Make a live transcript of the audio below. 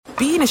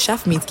being a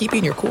chef means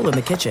keeping your cool in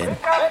the kitchen.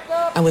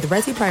 And with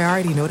Resi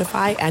Priority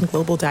Notify and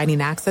Global Dining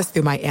Access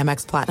through my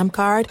Amex Platinum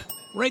card,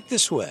 Right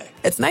this way.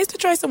 it's nice to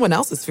try someone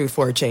else's food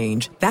for a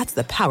change. That's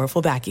the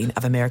powerful backing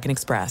of American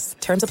Express.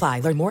 Terms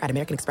apply. Learn more at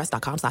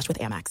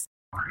americanexpress.com/withAmex.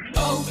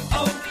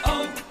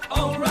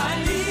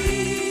 O'Reilly.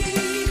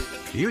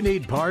 You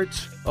need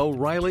parts?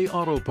 O'Reilly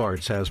Auto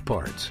Parts has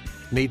parts.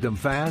 Need them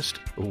fast?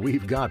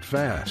 We've got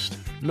fast.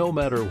 No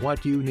matter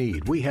what you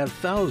need, we have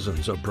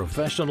thousands of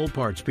professional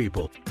parts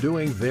people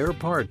doing their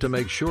part to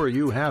make sure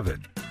you have it.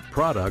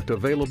 Product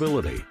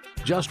availability.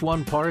 Just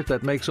one part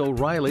that makes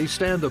O'Reilly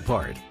stand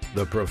apart.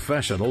 The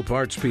professional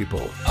parts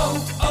people.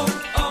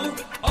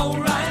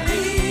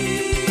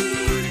 O'Reilly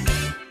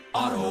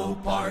Auto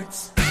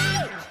Parts.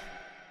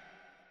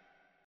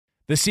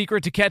 The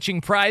secret to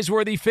catching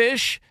prize-worthy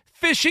fish?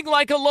 Fishing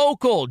like a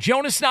local.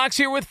 Jonas Knox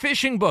here with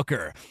Fishing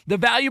Booker. The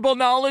valuable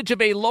knowledge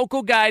of a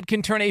local guide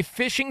can turn a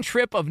fishing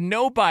trip of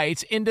no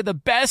bites into the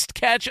best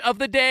catch of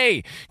the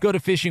day. Go to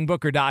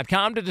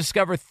fishingbooker.com to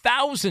discover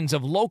thousands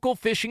of local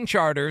fishing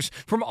charters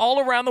from all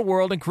around the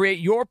world and create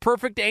your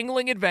perfect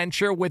angling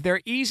adventure with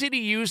their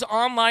easy-to-use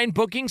online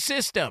booking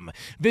system.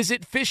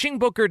 Visit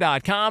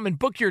fishingbooker.com and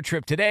book your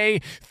trip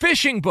today.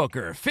 Fishing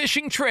Booker.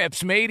 Fishing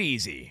trips made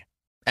easy.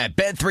 At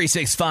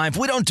Bet365,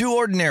 we don't do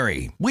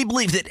ordinary. We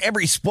believe that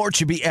every sport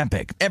should be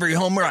epic. Every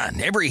home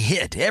run, every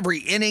hit, every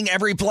inning,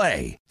 every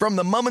play. From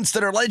the moments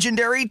that are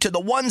legendary to the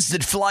ones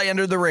that fly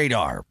under the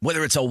radar.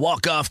 Whether it's a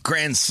walk-off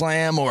grand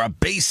slam or a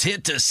base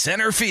hit to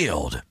center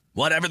field.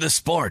 Whatever the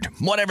sport,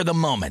 whatever the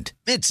moment.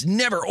 It's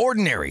never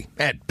ordinary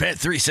at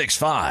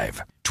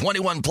Bet365.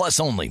 21 plus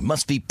only.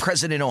 Must be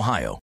present in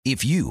Ohio.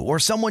 If you or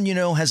someone you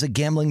know has a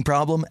gambling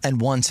problem and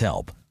wants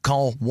help,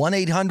 call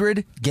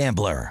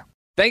 1-800-GAMBLER.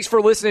 Thanks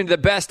for listening to the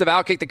Best of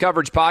Outkick the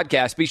Coverage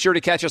podcast. Be sure to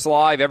catch us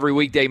live every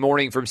weekday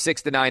morning from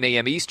 6 to 9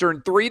 a.m.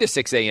 Eastern, 3 to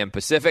 6 a.m.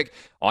 Pacific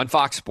on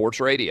Fox Sports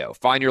Radio.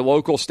 Find your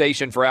local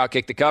station for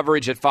Outkick the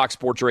Coverage at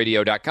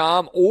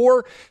foxsportsradio.com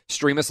or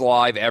stream us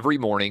live every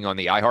morning on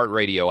the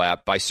iHeartRadio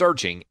app by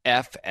searching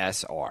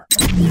FSR.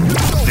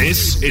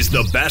 This is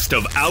the Best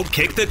of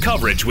Outkick the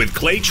Coverage with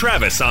Clay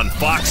Travis on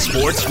Fox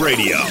Sports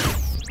Radio.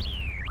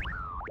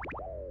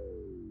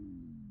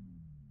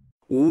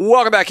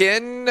 Welcome back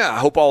in. I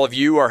hope all of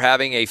you are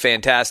having a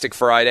fantastic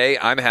Friday.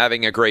 I'm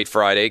having a great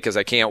Friday because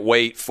I can't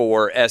wait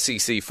for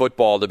SEC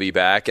football to be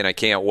back, and I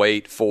can't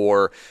wait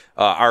for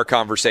our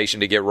conversation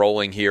to get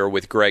rolling here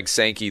with Greg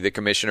Sankey, the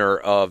commissioner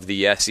of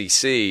the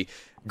SEC.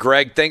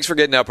 Greg, thanks for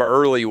getting up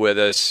early with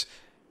us.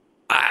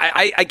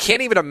 I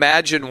can't even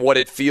imagine what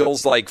it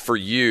feels like for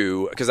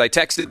you because I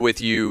texted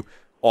with you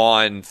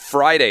on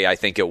Friday, I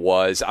think it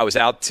was. I was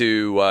out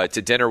to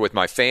dinner with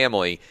my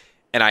family,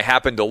 and I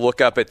happened to look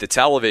up at the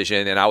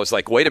television, and I was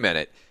like, wait a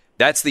minute,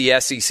 that's the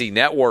SEC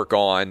network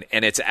on,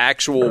 and it's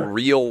actual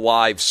real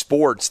live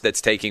sports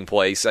that's taking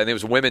place. And it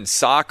was women's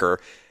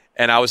soccer.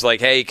 And I was like,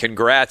 hey,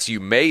 congrats,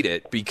 you made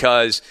it,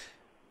 because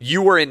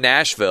you were in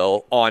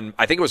Nashville on,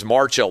 I think it was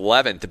March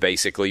 11th,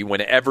 basically,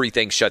 when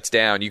everything shuts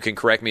down. You can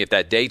correct me if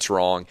that date's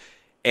wrong.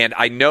 And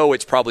I know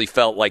it's probably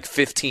felt like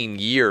 15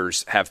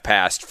 years have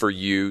passed for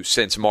you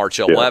since March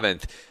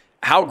 11th. Yeah.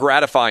 How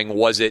gratifying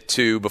was it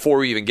to, before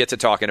we even get to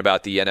talking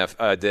about the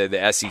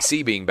the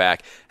SEC being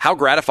back, how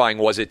gratifying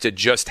was it to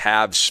just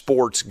have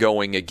sports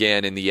going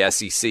again in the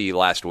SEC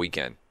last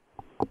weekend?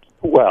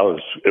 Well,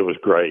 it was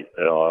great.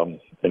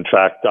 In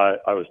fact,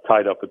 I was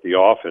tied up at the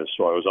office,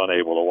 so I was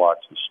unable to watch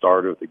the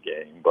start of the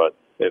game, but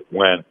it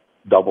went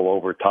double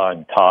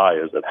overtime tie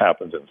as it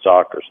happens in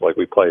soccer. So, like,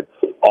 we played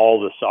all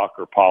the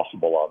soccer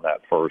possible on that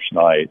first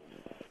night.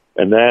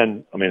 And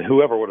then, I mean,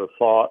 whoever would have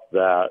thought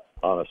that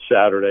on a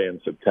Saturday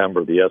in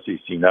September, the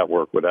SEC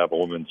network would have a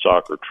women's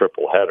soccer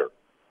triple header.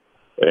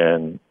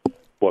 And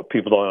what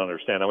people don't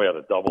understand, and we had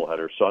a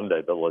doubleheader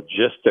Sunday, the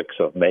logistics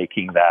of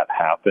making that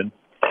happen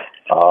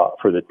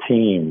for the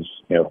teams,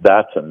 you know,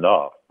 that's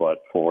enough.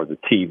 But for the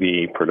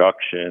TV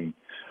production,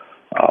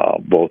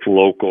 both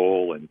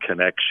local and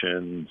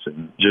connections,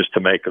 and just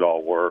to make it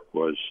all work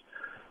was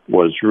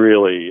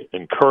really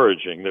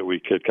encouraging that we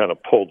could kind of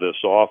pull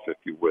this off, if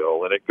you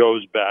will. And it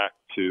goes back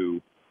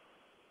to,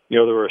 you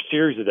know, there were a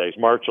series of days.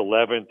 March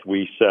 11th,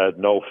 we said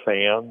no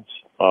fans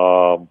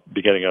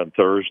beginning on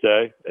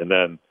Thursday. And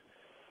then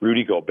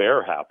Rudy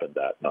Gobert happened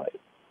that night.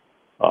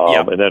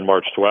 And then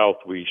March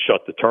 12th, we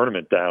shut the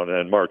tournament down. And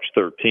then March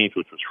 13th,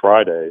 which was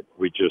Friday,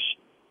 we just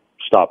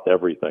stopped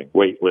everything,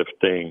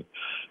 weightlifting,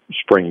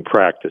 spring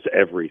practice,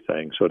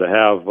 everything. So to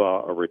have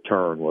a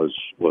return was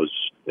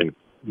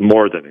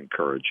more than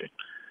encouraging.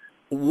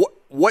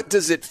 What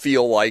does it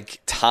feel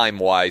like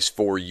time-wise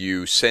for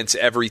you since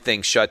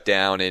everything shut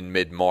down in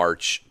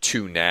mid-March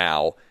to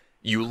now?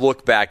 You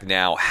look back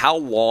now, how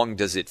long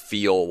does it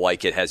feel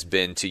like it has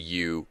been to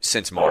you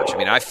since March? I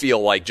mean, I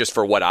feel like just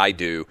for what I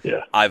do,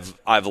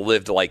 I've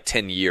lived like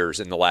 10 years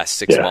in the last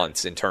 6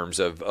 months in terms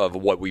of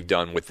what we've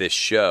done with this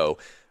show.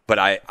 But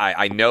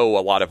I know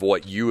a lot of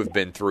what you have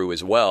been through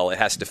as well. It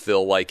has to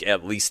feel like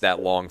at least that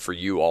long for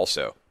you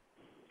also.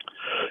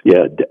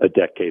 Yeah, a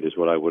decade is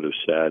what I would have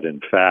said.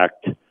 In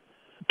fact,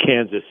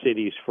 Kansas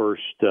City's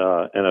first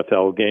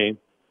NFL game.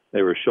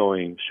 They were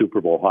showing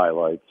Super Bowl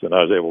highlights, and I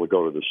was able to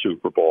go to the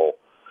Super Bowl.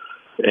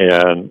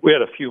 And we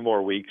had a few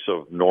more weeks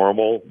of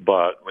normal,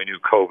 but we knew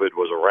COVID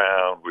was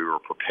around. We were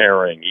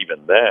preparing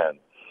even then.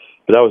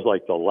 But that was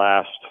like the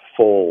last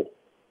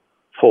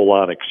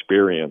full-on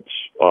experience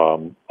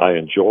I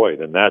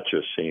enjoyed, and that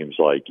just seems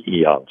like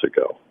eons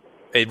ago.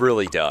 It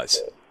really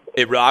does.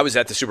 I was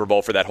at the Super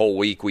Bowl for that whole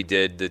week. We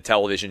did the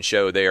television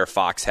show there.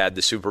 Fox had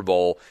the Super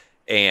Bowl.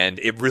 And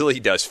it really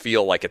does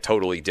feel like a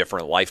totally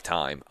different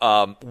lifetime.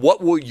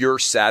 What will your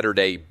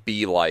Saturday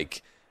be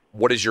like?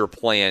 What is your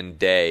planned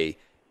day?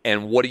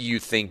 And what do you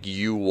think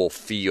you will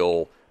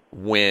feel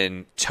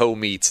when toe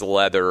meets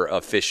leather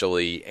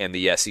officially and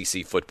the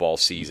SEC football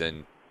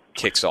season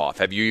kicks off?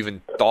 Have you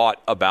even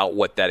thought about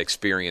what that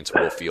experience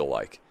will feel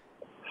like?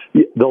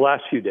 The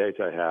last few days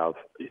I have.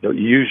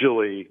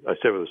 Usually, I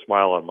say with a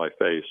smile on my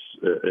face,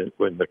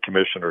 in the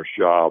commissioner's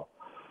job,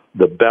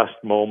 the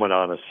best moment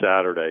on a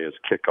Saturday is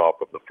kickoff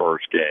of the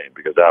first game,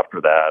 because after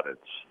that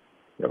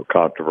it's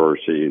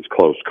controversies,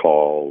 close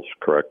calls,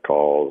 correct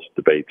calls,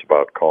 debates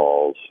about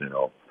calls.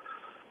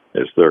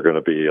 Is there going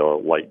to be a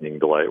lightning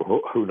delay?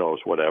 Who knows?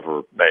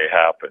 Whatever may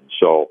happen.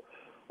 So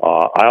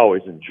I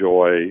always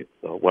enjoy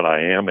when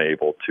I am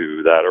able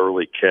to that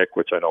early kick,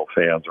 which I know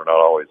fans are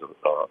not always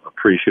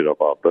appreciative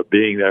of, but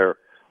being there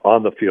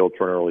on the field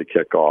for an early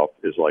kickoff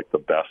is like the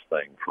best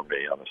thing for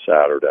me on a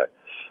Saturday.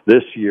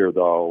 This year,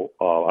 though,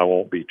 I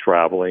won't be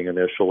traveling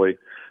initially.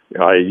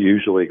 I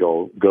usually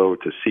go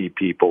to see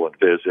people and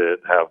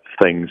visit, have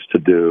things to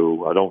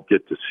do. I don't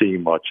get to see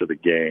much of the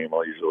game.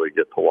 I usually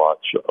get to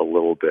watch a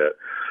little bit.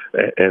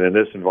 And in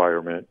this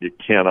environment, you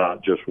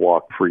cannot just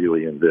walk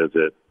freely and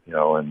visit,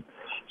 and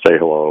say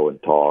hello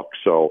and talk.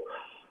 So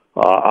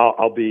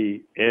I'll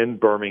be in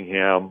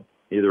Birmingham,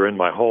 either in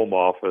my home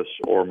office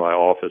or my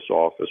office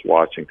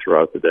watching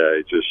throughout the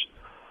day, just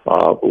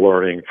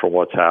learning from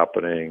what's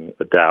happening,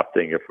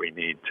 adapting if we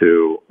need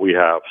to. We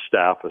have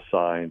staff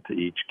assigned to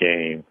each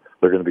game.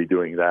 They're going to be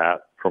doing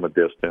that from a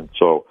distance.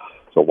 So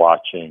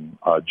watching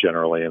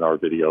generally in our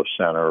video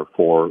center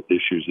for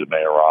issues that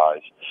may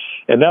arise.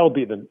 And that'll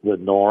be the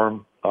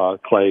norm,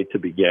 Clay, to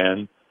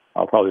begin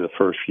probably the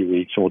first few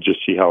weeks, and we'll just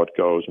see how it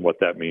goes and what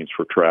that means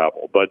for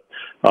travel. But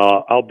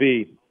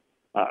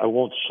I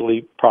won't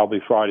sleep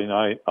probably Friday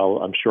night.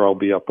 I'm sure I'll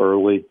be up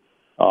early.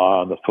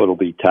 The foot will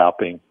be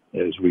tapping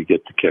as we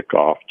get to kick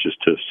off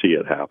just to see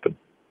it happen.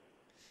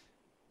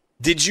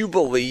 Did you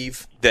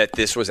believe that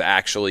this was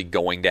actually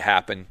going to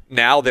happen?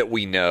 Now that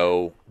we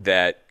know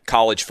that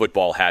college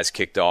football has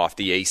kicked off,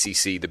 the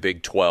ACC, the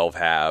Big 12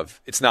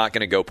 have, it's not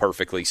going to go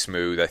perfectly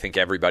smooth. I think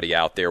everybody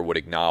out there would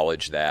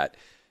acknowledge that.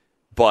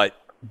 But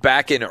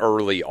back in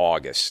early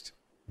August,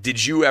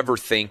 did you ever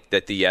think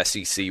that the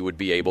SEC would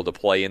be able to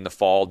play in the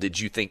fall? Did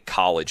you think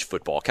college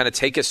football? Kind of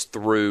take us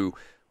through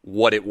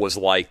what it was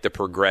like, the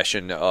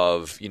progression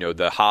of,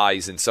 the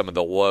highs and some of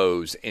the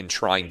lows in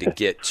trying to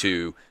get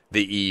to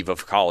the eve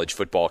of college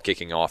football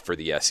kicking off for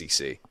the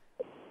SEC.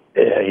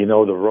 Yeah,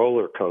 the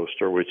roller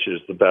coaster, which is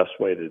the best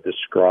way to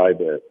describe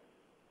it,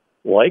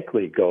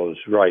 likely goes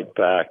right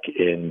back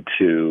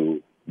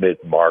into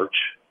mid-March.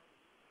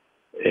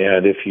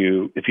 And if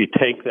you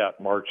take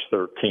that March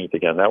 13th,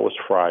 again, that was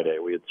Friday,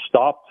 we had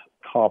stopped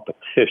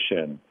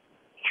competition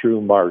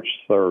through March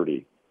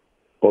 30.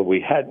 But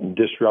we hadn't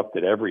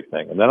disrupted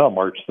everything. And then on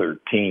March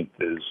 13th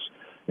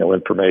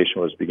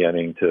information was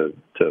beginning to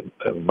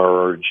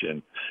emerge,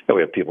 and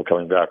we had people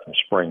coming back from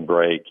spring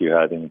break. You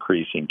had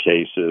increasing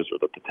cases or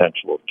the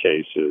potential of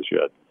cases.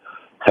 You had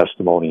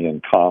testimony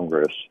in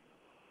Congress.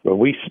 When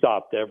we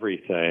stopped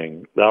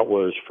everything, that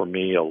was, for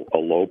me, a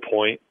low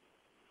point.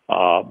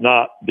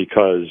 Not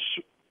because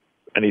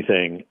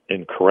anything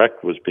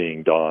incorrect was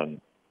being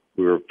done.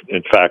 We were,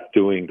 in fact,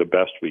 doing the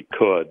best we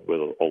could with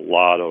a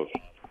lot of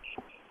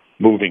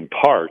moving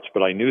parts,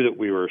 but I knew that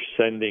we were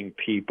sending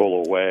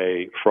people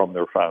away from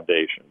their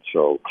foundation.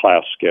 So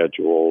class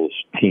schedules,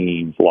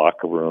 teams,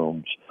 locker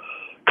rooms,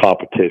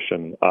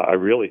 competition. I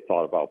really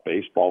thought about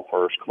baseball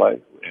first,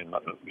 Clay. And,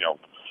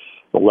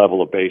 the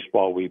level of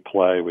baseball we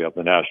play. We have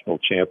the national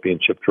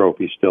championship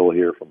trophy still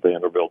here from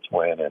Vanderbilt's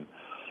win. And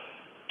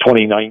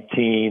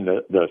 2019,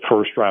 the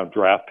first round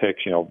draft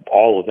picks,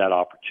 all of that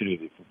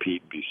opportunity to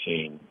compete and be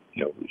seen,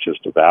 just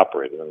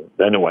evaporated. And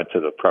then it went to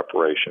the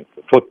preparation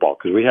for football,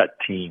 because we had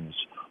teams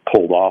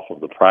pulled off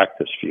of the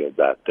practice field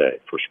that day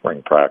for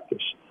spring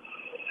practice.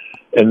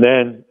 And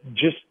then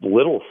just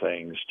little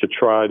things to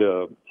try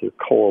to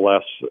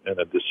coalesce in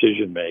a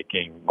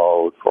decision-making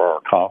mode for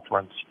our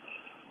conference.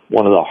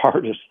 One of the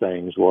hardest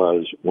things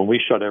was when we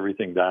shut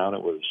everything down,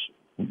 it was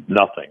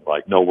nothing,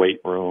 like no weight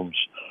rooms,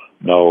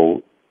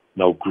 no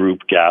group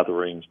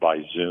gatherings by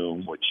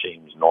Zoom, which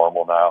seems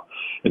normal now.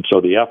 And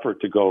so the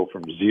effort to go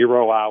from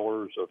 0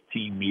 hours of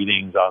team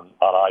meetings on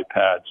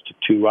iPads to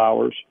 2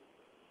 hours,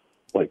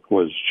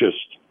 was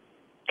just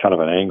kind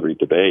of an angry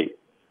debate,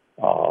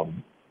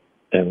 and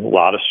a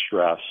lot of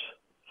stress.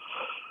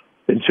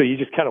 And so you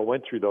just kind of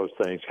went through those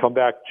things. Come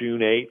back June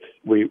 8th,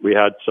 we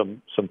had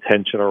some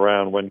tension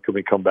around when can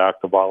we come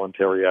back to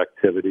voluntary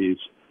activities.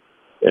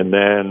 And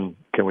then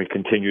can we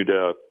continue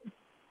to,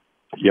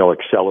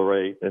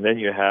 accelerate? And then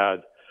you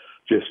had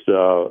just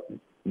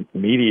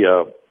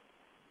media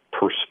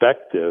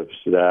perspectives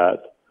that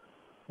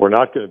were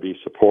not going to be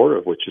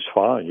supportive, which is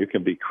fine. You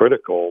can be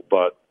critical,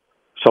 but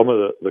some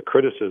of the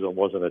criticism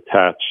wasn't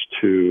attached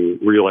to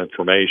real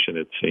information,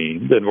 it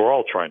seemed, and we're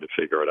all trying to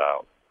figure it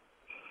out.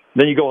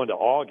 Then you go into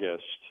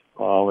August,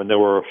 and there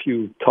were a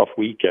few tough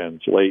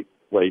weekends, late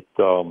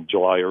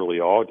July, early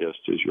August,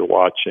 as you're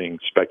watching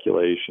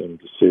speculation,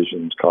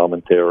 decisions,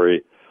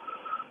 commentary,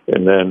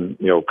 and then,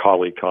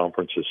 colleague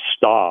conferences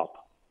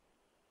stop.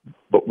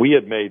 But we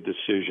had made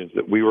decisions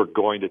that we were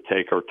going to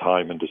take our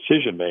time in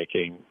decision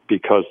making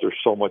because there's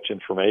so much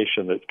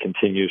information that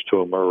continues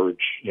to emerge,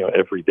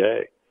 every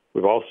day.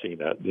 We've all seen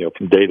that,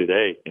 from day to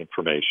day,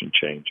 information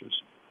changes.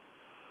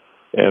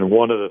 And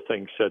one of the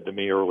things said to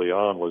me early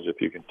on was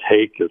if you can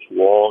take as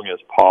long as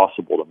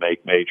possible to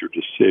make major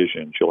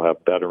decisions, you'll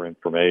have better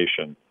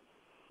information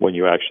when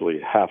you actually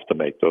have to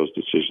make those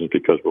decisions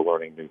because we're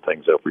learning new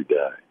things every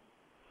day.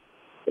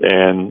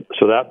 And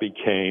so that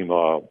became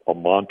a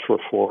mantra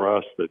for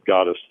us that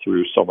got us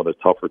through some of the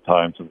tougher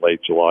times in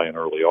late July and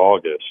early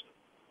August.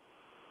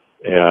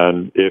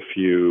 And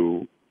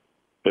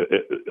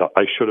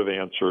I should have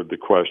answered the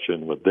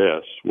question with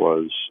this,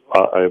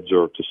 I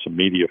observed to some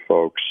media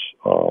folks,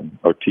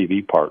 our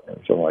TV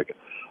partners, I'm like,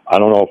 I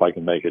don't know if I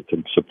can make it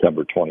to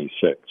September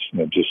 26th,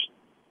 just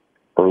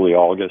early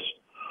August.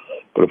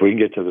 But if we can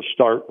get to the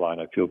start line,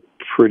 I feel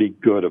pretty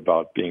good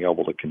about being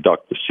able to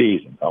conduct the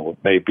season. Now, it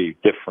may be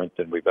different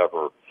than we've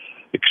ever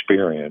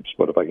experienced,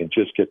 but if I can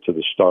just get to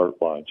the start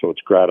line, so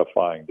it's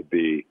gratifying to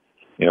be,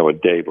 a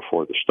day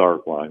before the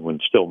start line when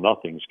still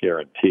nothing's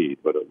guaranteed,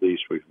 but at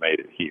least we've made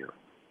it here.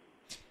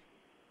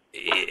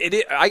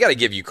 I got to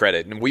give you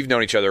credit, and we've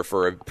known each other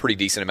for a pretty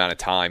decent amount of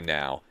time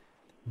now,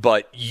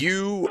 but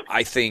you,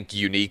 I think,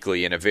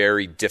 uniquely in a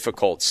very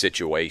difficult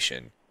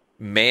situation,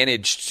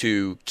 managed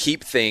to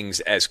keep things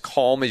as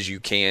calm as you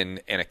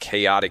can in a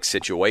chaotic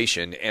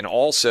situation. And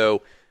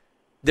also,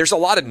 there's a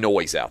lot of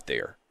noise out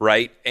there,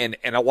 right? And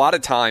a lot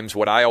of times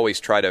what I always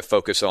try to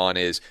focus on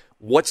is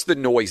what's the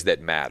noise that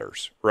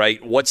matters,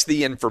 right? What's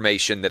the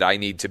information that I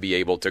need to be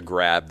able to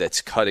grab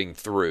that's cutting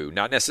through?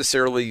 Not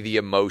necessarily the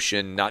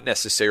emotion, not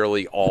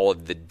necessarily all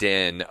of the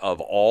din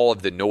of all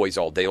of the noise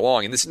all day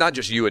long. And this is not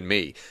just you and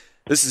me.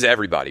 This is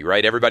everybody,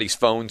 right? Everybody's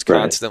phone's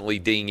constantly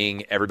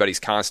dinging.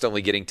 Everybody's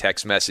constantly getting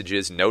text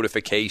messages,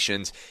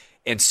 notifications.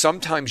 And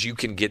sometimes you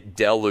can get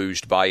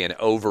deluged by an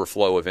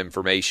overflow of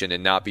information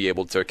and not be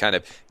able to kind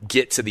of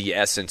get to the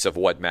essence of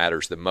what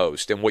matters the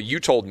most. And what you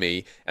told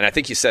me, and I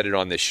think you said it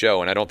on this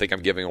show, and I don't think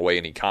I'm giving away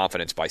any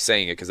confidence by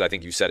saying it because I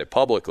think you said it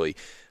publicly,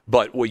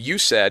 but what you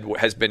said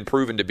has been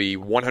proven to be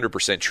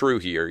 100% true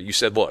here. You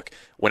said, look,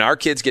 when our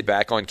kids get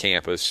back on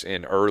campus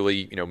in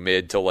early,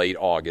 mid to late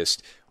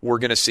August, we're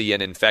going to see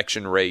an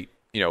infection rate,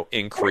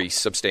 increase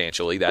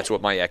substantially. That's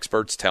what my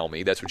experts tell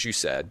me. That's what you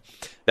said.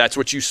 That's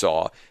what you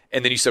saw.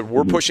 And then you said,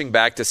 we're pushing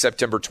back to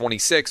September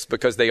 26th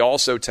because they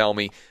also tell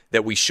me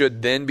that we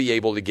should then be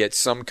able to get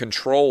some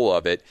control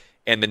of it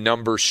and the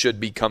numbers should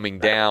be coming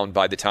down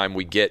by the time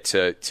we get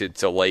to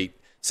late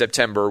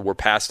September. We're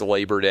past the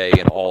Labor Day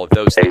and all of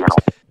those things.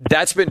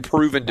 That's been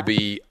proven to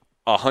be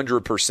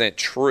 100%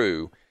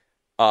 true.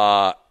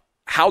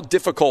 How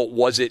difficult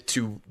was it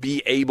to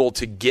be able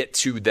to get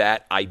to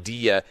that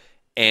idea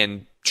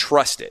and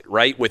trust it,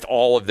 right, with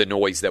all of the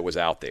noise that was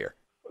out there?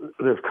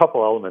 There's a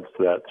couple elements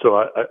to that. So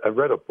I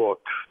read a book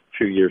a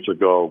few years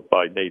ago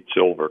by Nate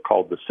Silver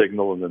called The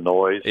Signal and the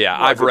Noise.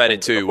 Yeah, I've read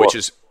it too, which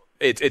is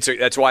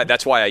that's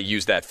why I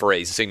use that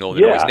phrase, Signal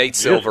and the Noise. Nate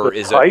Silver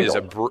is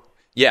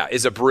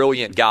a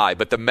brilliant guy,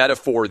 but the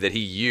metaphor that he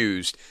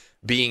used,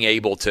 being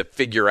able to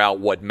figure out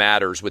what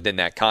matters within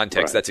that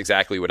context, that's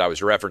exactly what I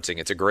was referencing.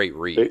 It's a great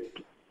read.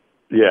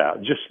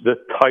 Just the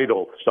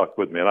title stuck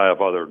with me, and I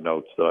have other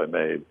notes that I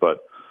made,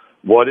 but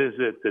what is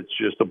it that's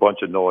just a bunch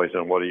of noise,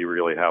 and what do you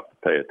really have to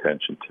pay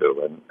attention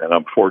to? And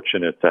I'm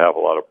fortunate to have a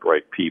lot of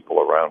bright people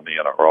around me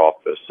in our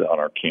office, on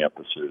our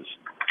campuses.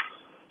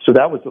 So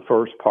that was the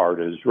first part,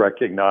 is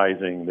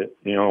recognizing that,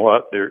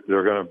 there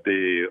are going to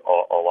be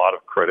a lot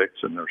of critics,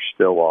 and there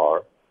still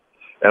are.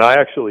 And I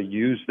actually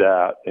use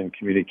that in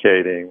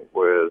communicating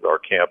with our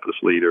campus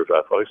leaders,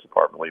 athletics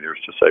department leaders,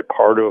 to say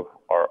part of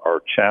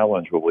our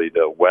challenge will be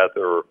to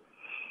weather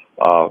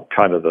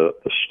kind of the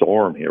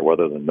storm here,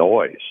 weather the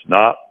noise,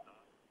 not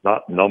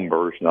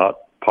numbers, not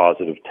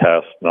positive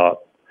tests,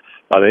 not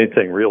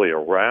anything really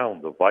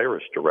around the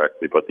virus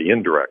directly, but the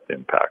indirect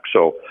impact.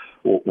 So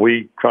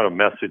we kind of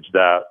message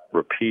that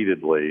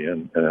repeatedly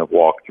and have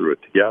walked through it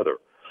together.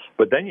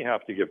 But then you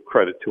have to give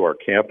credit to our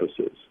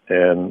campuses.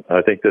 And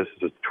I think this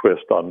is a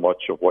twist on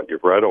much of what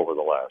you've read over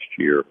the last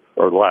year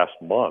or last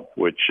month,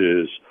 which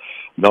is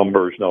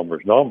numbers.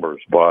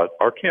 But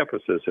our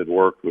campuses had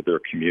worked with their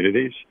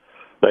communities.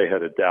 They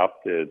had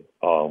adapted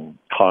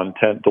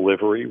content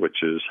delivery, which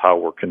is how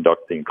we're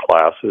conducting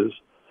classes.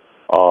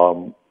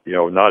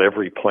 Not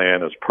every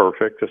plan is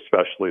perfect,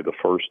 especially the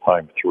first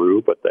time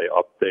through, but they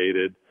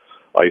updated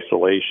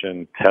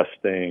isolation,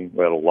 testing.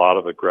 We had a lot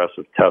of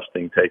aggressive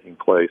testing taking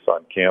place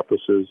on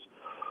campuses.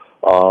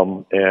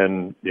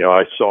 And,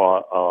 I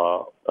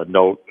saw a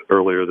note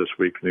earlier this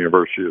week from the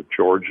University of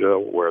Georgia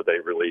where they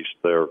released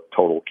their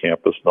total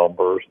campus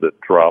numbers that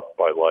dropped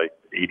by like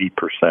 80%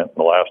 in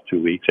the last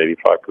 2 weeks,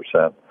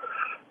 85%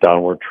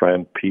 downward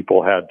trend.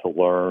 People had to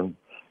learn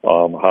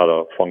how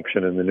to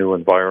function in the new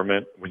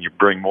environment. When you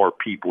bring more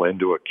people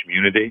into a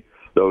community,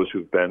 those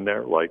who've been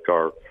there, like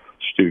our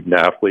student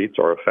athletes,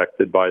 are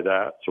affected by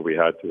that. So we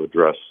had to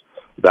address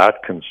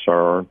that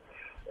concern.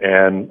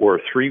 And we're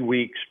 3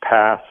 weeks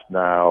past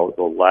now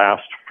the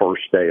last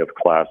first day of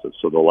classes,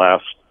 so the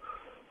last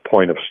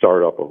point of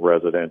startup of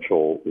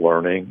residential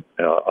learning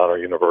on our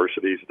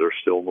universities. They're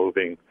still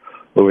moving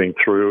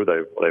through.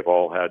 They've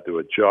all had to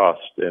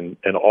adjust, and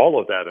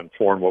all of that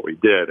informed what we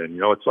did. And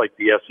it's like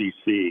the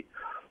SEC.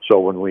 So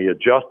when we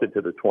adjusted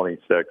to the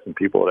 26, and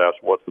people had asked,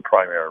 "What's the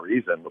primary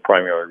reason?" The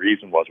primary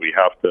reason was we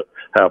have to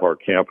have our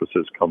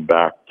campuses come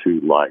back to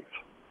life,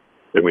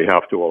 and we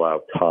have to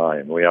allow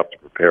time. We have to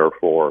prepare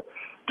for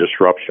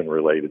disruption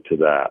related to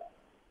that.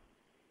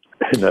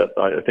 And that,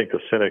 I think the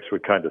cynics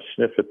would kind of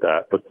sniff at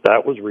that, but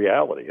that was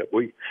reality.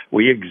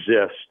 We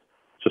exist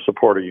to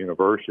support our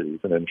universities.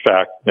 And in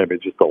fact, maybe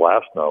just the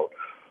last note,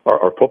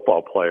 our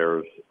football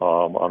players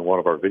on one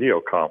of our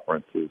video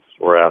conferences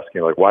were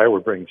asking, like, why are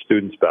we bringing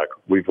students back?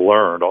 We've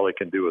learned all they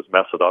can do is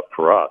mess it up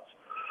for us.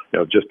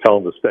 Just tell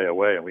them to stay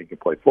away and we can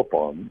play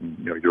football. And,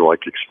 you're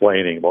like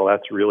explaining, well,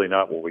 that's really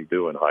not what we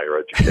do in higher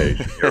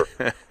education.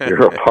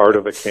 You're a part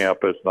of a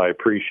campus, and I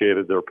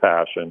appreciated their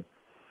passion.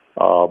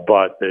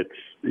 But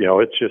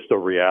it's just a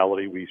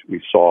reality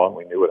we saw, and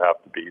we knew it would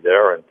have to be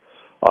there. And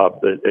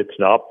it's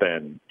not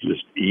been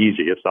just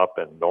easy. It's not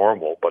been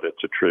normal, but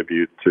it's a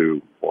tribute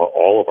to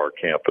all of our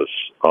campus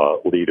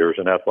leaders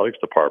and athletics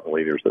department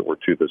leaders that were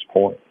to this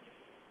point.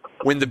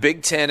 When the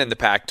Big Ten and the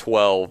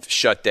Pac-12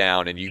 shut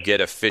down and you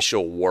get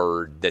official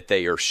word that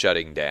they are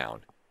shutting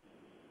down,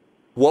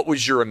 what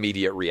was your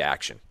immediate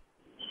reaction?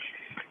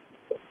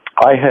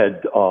 I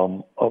had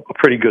a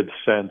pretty good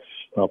sense,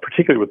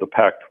 particularly with the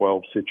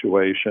Pac-12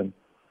 situation,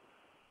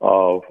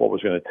 of what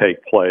was going to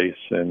take place,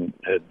 and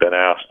had been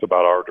asked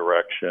about our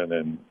direction.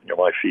 And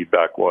my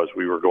feedback was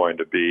we were going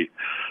to be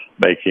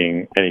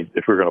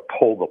if we were going to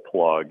pull the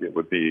plug, it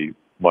would be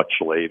much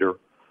later.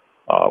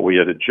 We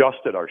had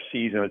adjusted our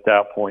season at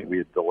that point. We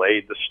had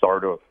delayed the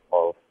start of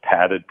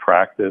padded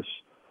practice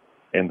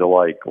into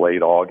like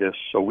late August.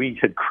 So we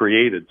had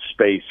created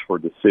space for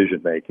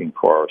decision making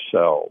for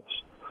ourselves.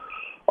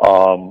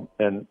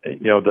 And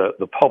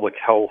the public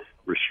health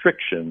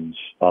restrictions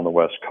on the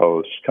West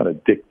Coast kind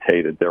of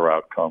dictated their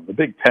outcome. The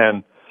Big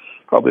Ten,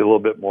 probably a little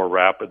bit more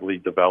rapidly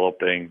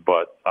developing,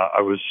 but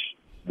I was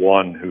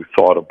one who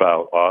thought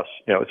about us.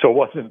 So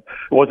it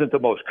wasn't the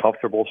most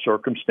comfortable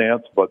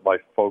circumstance, but my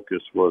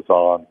focus was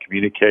on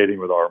communicating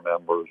with our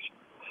members.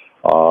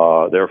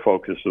 Their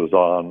focus was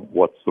on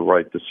what's the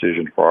right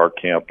decision for our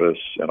campus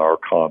and our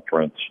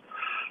conference.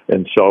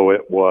 And so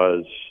it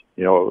was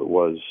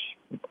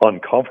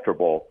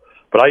uncomfortable.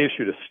 But I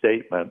issued a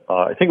statement,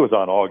 I think it was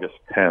on August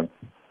 10th,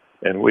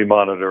 and we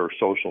monitor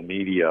social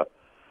media.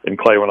 And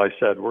Clay, when I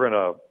said we're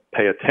going to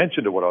pay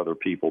attention to what other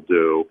people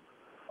do,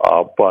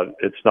 but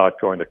it's not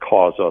going to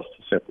cause us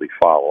to simply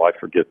follow. I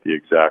forget the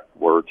exact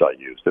words I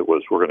used. It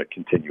was, we're going to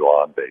continue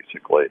on,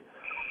 basically.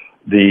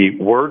 The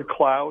word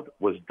cloud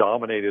was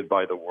dominated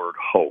by the word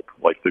hope.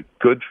 Like the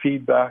good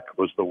feedback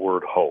was the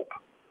word hope.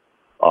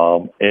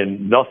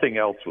 And nothing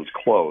else was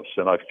close.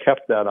 And I've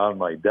kept that on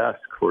my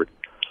desk for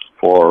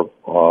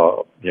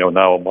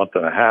now a month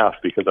and a half,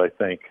 because I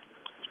think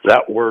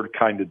that word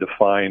kind of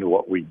defined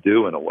what we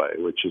do in a way,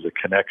 which is a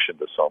connection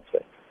to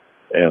something.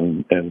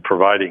 And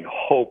providing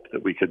hope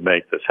that we could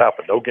make this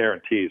happen. No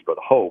guarantees, but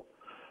hope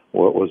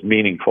was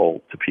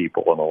meaningful to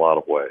people in a lot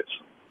of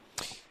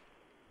ways.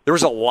 There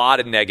was a lot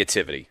of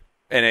negativity,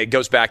 and it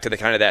goes back to the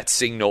kind of that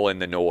signal in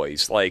the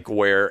noise, like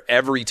where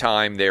every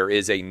time there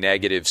is a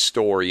negative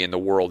story in the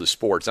world of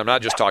sports, I'm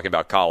not just talking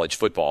about college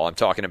football, I'm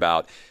talking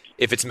about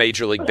if it's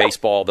Major League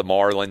Baseball, the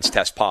Marlins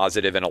test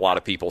positive, and a lot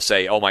of people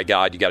say, oh my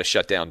God, you got to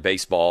shut down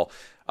baseball.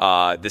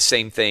 The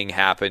same thing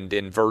happened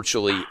in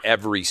virtually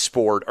every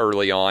sport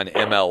early on,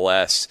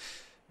 MLS.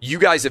 You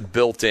guys have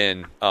built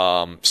in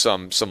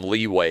some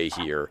leeway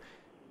here.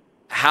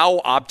 How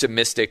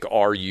optimistic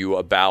are you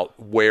about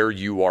where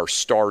you are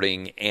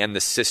starting and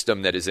the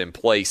system that is in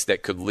place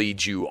that could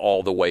lead you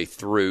all the way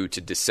through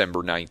to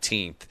December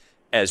 19th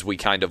as we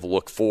kind of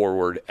look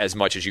forward, as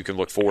much as you can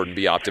look forward and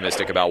be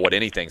optimistic about what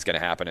anything's going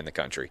to happen in the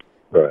country?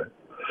 Right.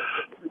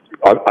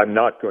 I'm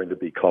not going to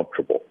be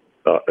comfortable.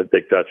 I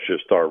think that's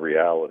just our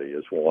reality,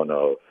 is one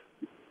of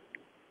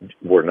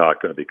we're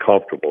not going to be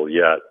comfortable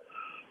yet.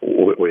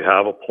 We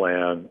have a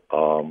plan.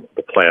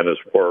 The plan has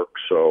worked,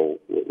 so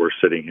we're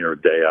sitting here a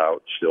day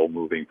out, still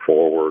moving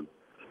forward.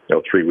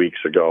 3 weeks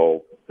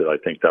ago, that I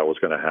think that was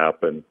going to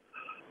happen.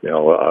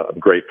 I'm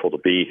grateful to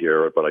be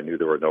here, but I knew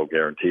there were no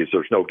guarantees.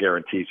 There's no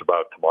guarantees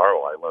about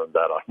tomorrow. I learned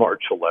that on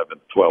March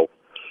 11th, 12th,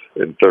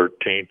 and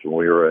 13th when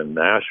we were in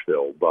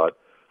Nashville. But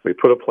We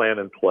put a plan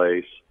in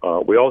place.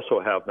 We also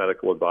have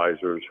medical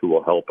advisors who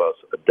will help us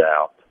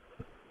adapt.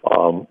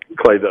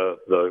 Clay,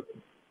 the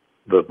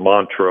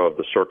mantra of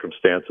the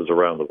circumstances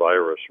around the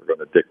virus are going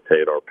to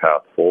dictate our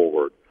path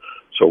forward.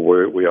 So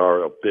we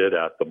are a bit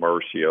at the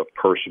mercy of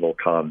personal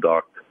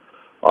conduct,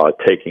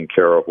 taking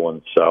care of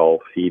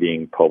oneself,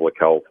 heeding public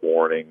health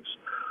warnings.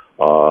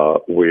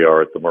 We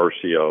are at the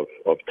mercy of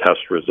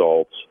test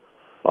results.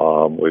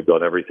 We've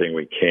done everything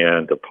we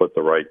can to put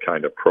the right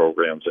kind of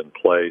programs in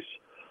place,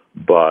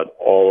 but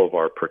all of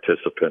our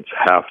participants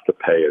have to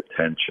pay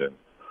attention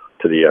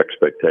to the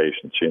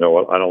expectations. You know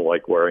what? I don't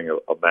like wearing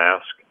a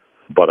mask,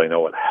 but I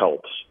know it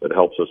helps. It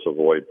helps us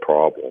avoid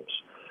problems.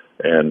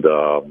 And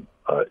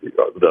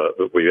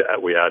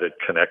we added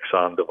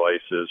Connexon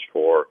devices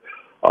for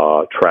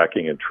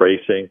tracking and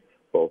tracing,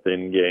 both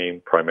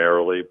in-game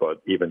primarily,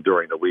 but even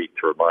during the week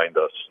to remind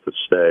us to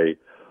stay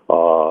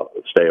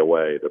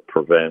away, to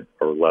prevent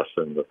or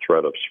lessen the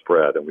threat of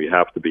spread. And we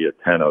have to be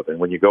attentive. And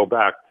when you go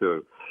back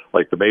to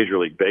like the Major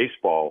League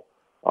Baseball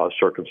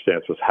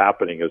circumstance was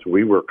happening as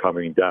we were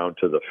coming down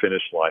to the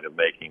finish line of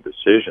making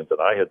decisions, and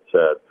I had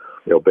said,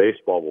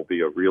 baseball will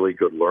be a really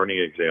good learning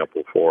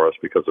example for us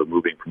because they're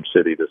moving from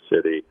city to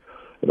city,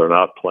 and they're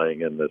not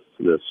playing in this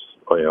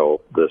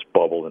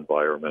bubble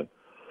environment.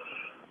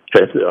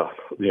 And,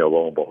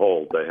 lo and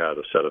behold, they had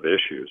a set of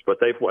issues, but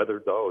they've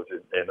weathered those.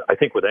 And I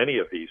think with any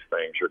of these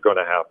things, you're going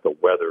to have to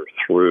weather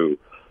through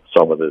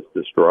some of this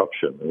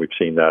disruption. And we've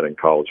seen that in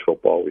college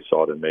football. We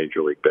saw it in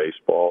Major League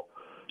Baseball.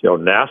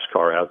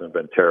 NASCAR hasn't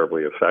been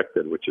terribly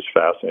affected, which is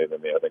fascinating to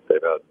me. I think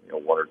they've had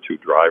one or two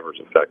drivers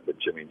affected,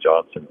 Jimmy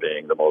Johnson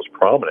being the most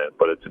prominent,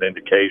 but it's an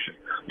indication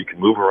you can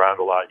move around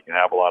a lot, you can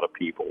have a lot of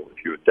people.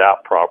 If you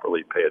adapt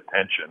properly, pay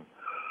attention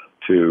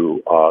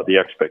to the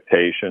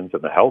expectations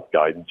and the health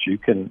guidance, you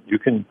can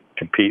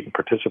compete and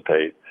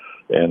participate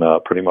in a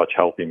pretty much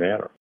healthy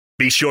manner.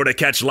 Be sure to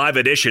catch live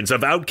editions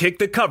of Outkick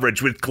the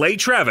Coverage with Clay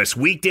Travis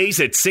weekdays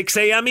at 6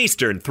 a.m.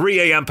 Eastern,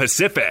 3 a.m.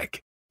 Pacific.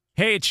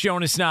 Hey, it's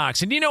Jonas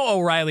Knox, and you know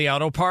O'Reilly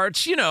Auto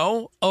Parts,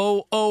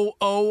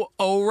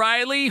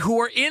 O'Reilly,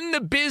 who are in the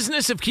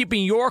business of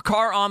keeping your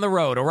car on the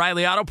road.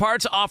 O'Reilly Auto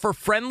Parts offer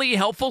friendly,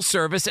 helpful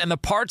service and the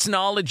parts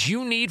knowledge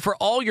you need for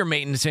all your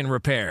maintenance and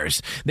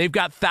repairs. They've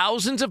got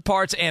thousands of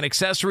parts and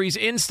accessories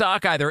in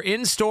stock, either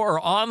in-store or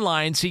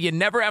online, so you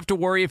never have to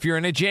worry if you're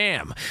in a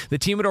jam. The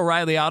team at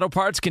O'Reilly Auto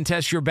Parts can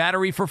test your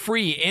battery for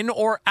free in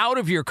or out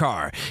of your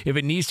car. If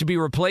it needs to be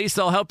replaced,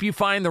 they'll help you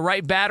find the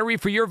right battery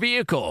for your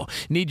vehicle.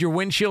 Need your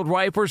windshield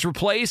wipers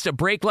replaced, a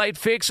brake light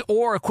fix,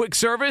 or a quick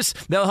service?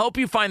 They'll help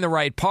you find the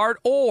right part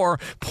or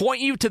point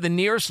you to the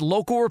nearest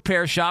local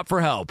repair shop for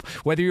help.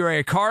 Whether you're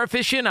a car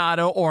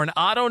aficionado or an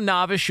auto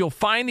novice, you'll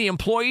find the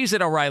employees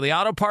at O'Reilly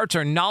Auto Parts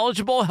are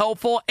knowledgeable,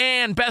 helpful,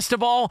 and best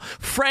of all,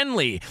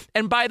 friendly.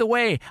 And by the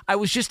way, I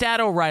was just at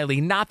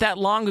O'Reilly not that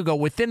long ago,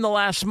 within the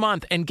last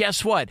month, and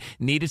guess what?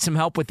 Needed some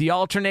help with the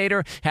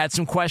alternator, had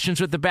some questions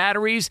with the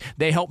batteries.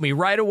 They helped me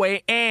right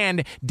away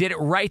and did it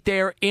right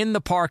there in the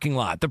parking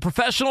lot. The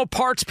professional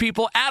parts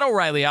people at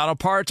O'Reilly Auto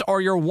Parts are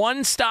your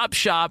one-stop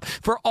shop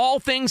for all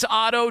things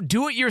auto,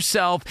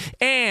 do-it-yourself,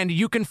 and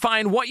you can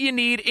find what you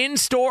need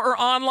in-store or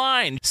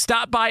online.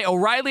 Stop by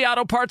O'Reilly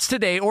Auto Parts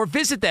today or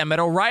visit them at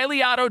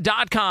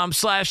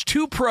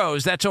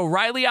O'ReillyAuto.com/2pros. That's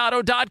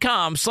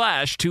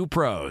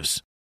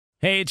O'ReillyAuto.com/2pros.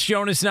 Hey, it's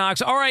Jonas Knox.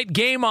 All right,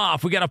 game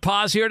off. We got to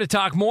pause here to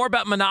talk more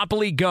about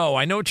Monopoly Go.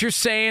 I know what you're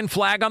saying,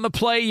 flag on the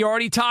play. You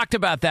already talked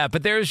about that,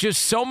 but there's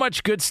just so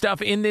much good stuff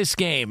in this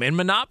game. In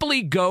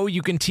Monopoly Go,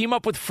 you can team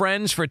up with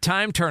friends for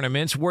time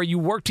tournaments where you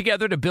work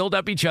together to build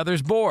up each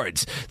other's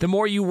boards. The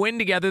more you win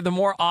together, the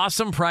more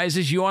awesome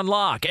prizes you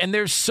unlock, and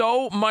there's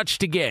so much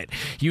to get.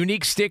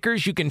 Unique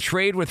stickers you can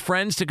trade with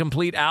friends to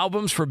complete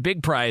albums for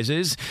big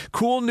prizes,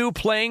 cool new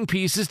playing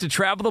pieces to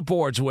travel the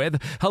boards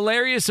with,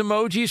 hilarious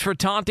emojis for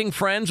taunting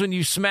friends when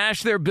you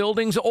smash their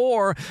buildings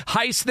or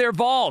heist their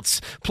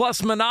vaults.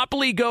 Plus,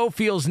 Monopoly Go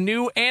feels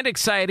new and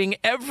exciting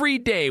every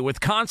day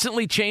with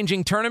constantly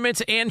changing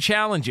tournaments and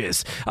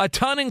challenges. A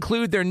ton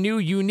include their new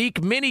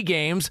unique mini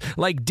games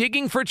like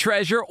digging for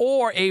treasure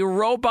or a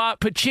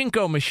robot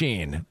pachinko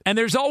machine. And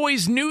there's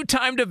always new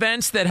timed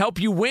events that help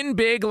you win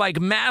big, like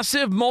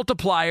massive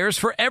multipliers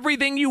for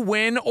everything you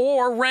win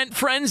or rent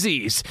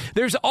frenzies.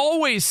 There's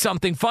always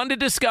something fun to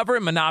discover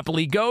in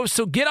Monopoly Go,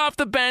 so get off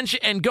the bench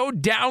and go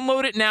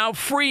download it now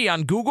free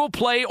on Google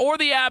Play or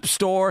the App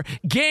Store.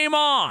 Game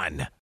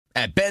on!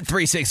 At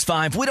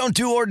Bet365, we don't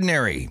do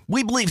ordinary.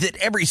 We believe that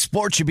every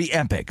sport should be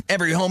epic.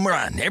 Every home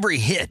run, every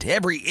hit,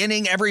 every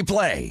inning, every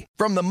play.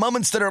 From the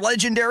moments that are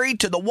legendary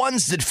to the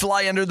ones that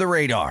fly under the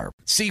radar.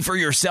 See for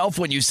yourself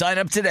when you sign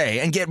up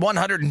today and get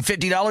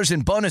 $150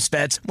 in bonus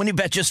bets when you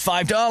bet just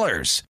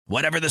 $5.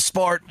 Whatever the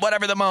sport,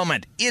 whatever the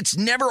moment, it's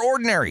never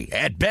ordinary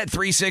at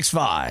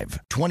Bet365.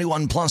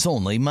 21 plus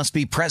only. Must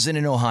be present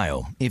in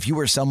Ohio. If you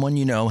or someone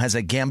you know has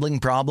a gambling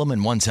problem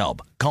and wants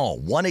help, call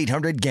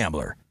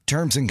 1-800-GAMBLER.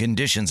 Terms and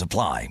conditions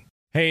apply.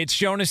 Hey, it's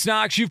Jonas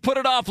Knox. You've put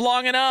it off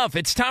long enough.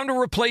 It's time to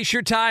replace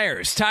your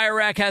tires. Tire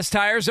Rack has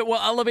tires that will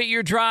elevate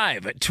your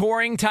drive.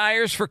 Touring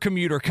tires for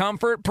commuter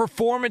comfort,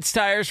 performance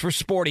tires for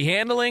sporty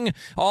handling,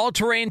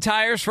 all-terrain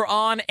tires for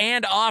on-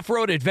 and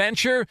off-road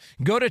adventure.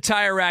 Go to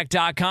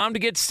TireRack.com to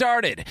get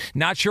started.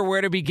 Not sure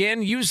where to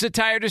begin? Use the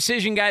Tire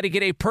Decision Guide to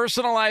get a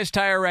personalized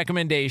tire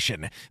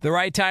recommendation. The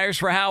right tires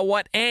for how,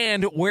 what,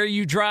 and where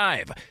you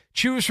drive.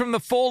 Choose from the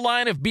full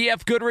line of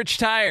BF Goodrich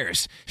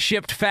tires,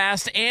 shipped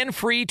fast and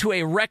free to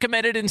a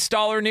recommended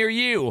installer near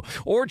you,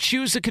 or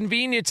choose the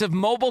convenience of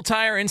mobile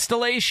tire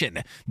installation.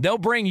 They'll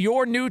bring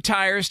your new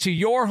tires to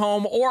your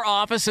home or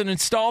office and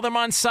install them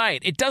on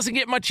site. It doesn't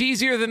get much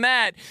easier than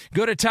that.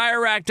 Go to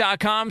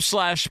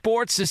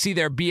TireRack.com/sports to see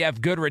their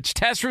BF Goodrich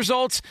test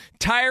results,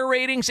 tire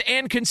ratings,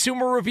 and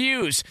consumer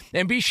reviews.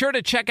 And be sure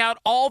to check out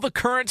all the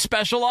current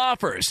special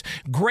offers.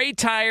 Great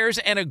tires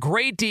and a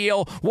great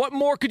deal. What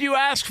more could you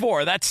ask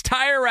for? That's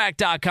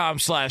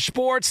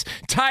TireRack.com/sports.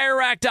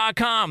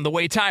 TireRack.com, the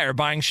way tire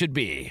buying should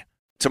be.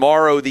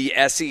 Tomorrow, the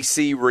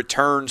SEC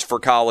returns for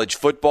college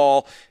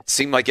football. It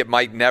seemed like it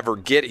might never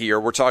get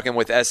here. We're talking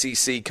with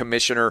SEC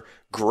Commissioner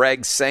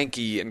Greg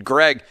Sankey. And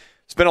Greg,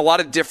 it's been a lot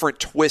of different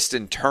twists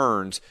and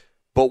turns,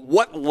 but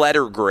what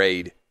letter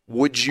grade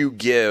would you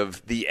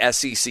give the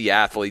SEC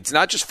athletes,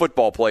 not just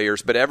football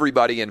players, but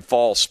everybody in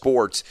fall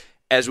sports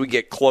as we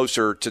get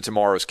closer to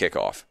tomorrow's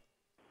kickoff?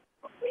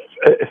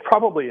 It's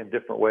probably in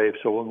different ways.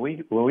 So when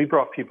we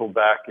brought people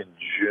back in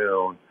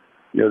June,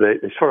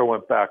 they sort of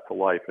went back to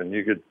life, and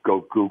you could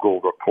go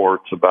Google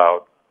reports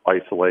about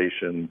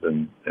isolations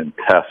and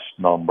test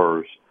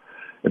numbers.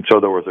 And so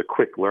there was a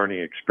quick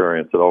learning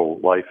experience that,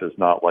 life is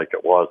not like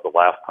it was the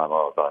last time I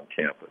was on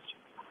campus.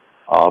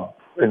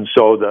 And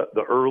so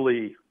the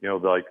early,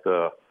 like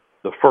the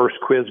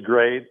first quiz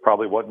grade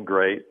probably wasn't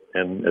great,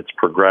 and it's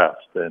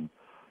progressed. And,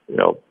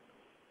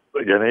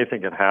 again,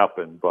 anything can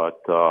happen, but,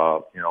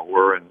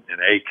 we're in an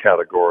A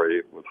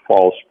category with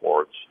fall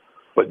sports,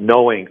 but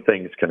knowing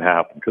things can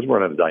happen because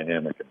we're in a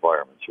dynamic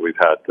environment. So we've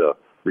had to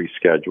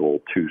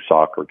reschedule 2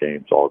 soccer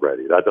games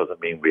already. That doesn't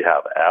mean we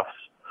have Fs,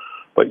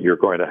 but you're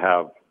going to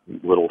have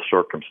little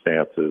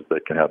circumstances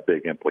that can have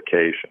big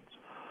implications.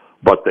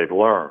 But they've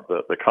learned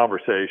the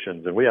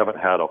conversations, and we haven't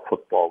had a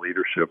football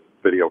leadership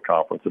video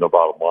conference in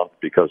about a month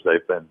because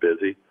they've been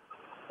busy.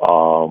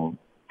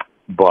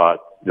 But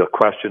the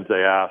questions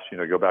they ask,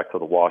 go back to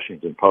the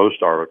Washington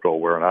Post article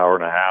where an hour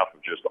and a half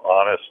of just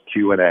honest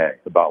Q&A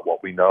about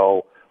what we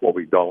know, what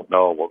we don't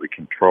know, what we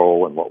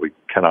control, and what we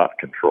cannot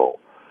control.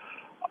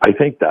 I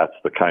think that's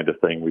the kind of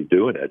thing we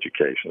do in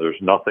education.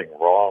 There's nothing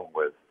wrong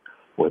with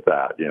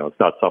that. It's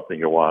not something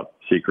you want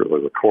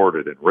secretly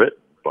recorded and written,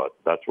 but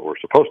that's what we're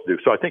supposed to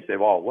do. So I think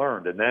they've all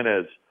learned. And then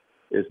as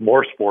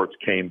more sports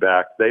came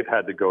back, they've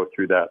had to go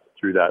through that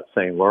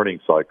same learning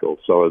cycle.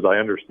 So as I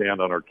understand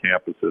on our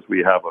campuses,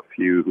 we have a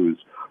few whose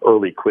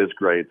early quiz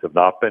grades have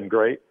not been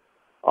great,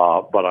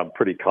 but I'm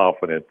pretty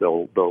confident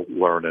they'll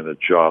learn and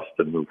adjust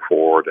and move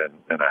forward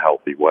in a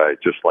healthy way,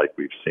 just like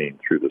we've seen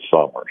through the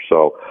summer.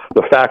 So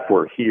the fact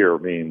we're here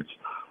means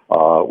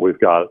we've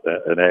got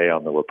an A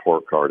on the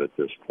report card at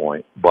this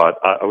point. But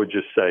I would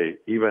just say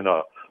even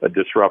a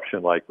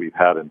disruption like we've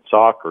had in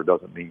soccer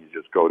doesn't mean you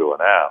just go to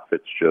an F.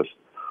 It's just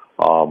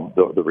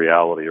the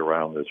reality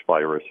around this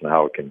virus and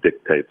how it can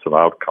dictate some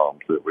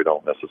outcomes that we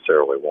don't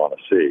necessarily want to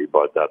see,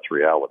 but that's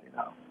reality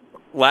now.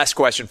 Last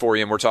question for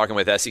you, and we're talking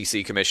with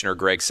SEC Commissioner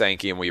Greg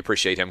Sankey, and we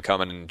appreciate him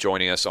coming and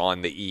joining us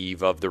on the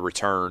eve of the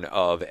return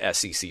of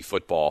SEC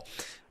football.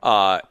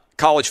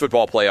 College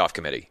Football Playoff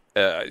Committee.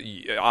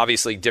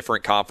 Obviously,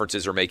 different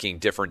conferences are making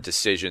different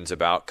decisions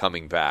about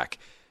coming back.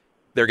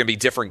 There are going to be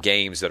different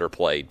games that are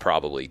played,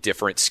 probably,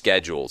 different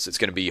schedules. It's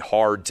going to be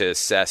hard to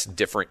assess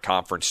different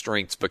conference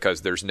strengths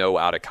because there's no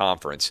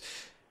out-of-conference.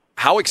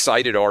 How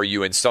excited are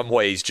you in some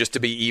ways just to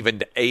be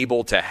even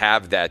able to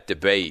have that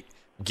debate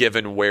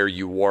given where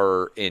you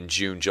were in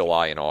June,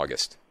 July, and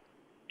August?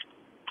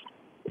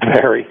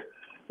 Very.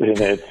 And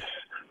it's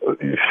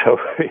so,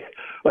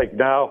 like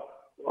now,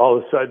 all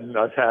of a sudden,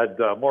 I've had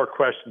more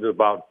questions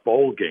about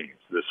bowl games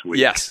this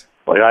week. Yes.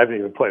 Like I haven't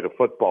even played a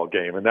football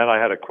game. And then I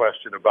had a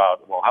question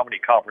about, how many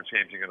conference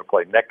games are you going to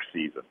play next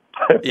season?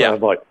 Yeah.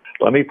 I'm like,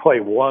 let me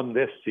play one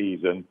this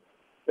season.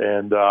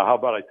 And how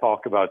about I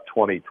talk about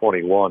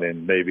 2021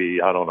 and maybe,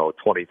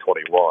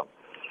 2021.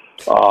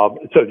 So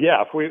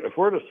yeah, if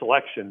we're at a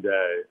selection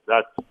day,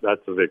 that's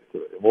a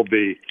victory. And we'll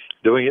be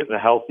doing it in a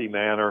healthy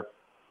manner.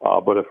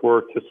 But if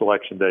we're to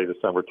selection day,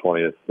 December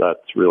 20th,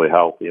 that's really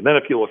healthy. And then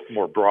if you look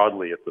more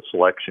broadly at the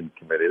selection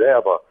committee, they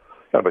have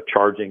a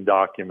charging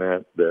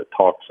document that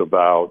talks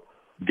about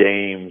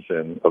games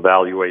and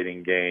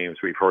evaluating games.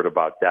 We've heard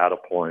about data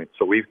points.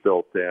 So we've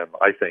built in,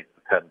 I think,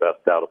 the 10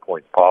 best data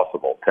points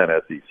possible, 10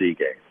 SEC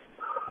games.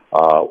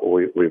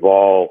 We've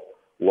all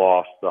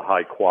lost the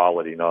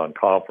high-quality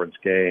non-conference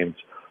games.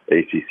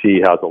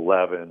 ACC has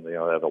 11. They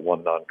have a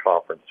one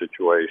non-conference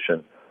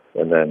situation,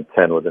 and then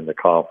 10 within the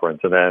conference.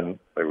 And then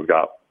we've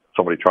got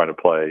somebody trying to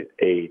play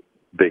 8,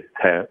 Big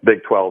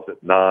 12's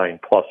at 9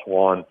 plus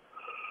 1.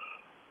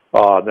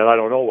 Then I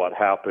don't know what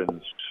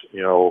happens,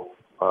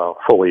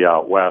 fully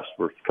out west,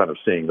 we're kind of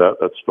seeing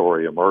that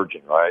story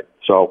emerging, right?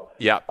 So,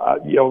 yeah,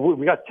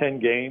 we got 10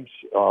 games,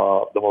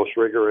 the most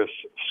rigorous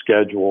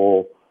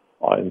schedule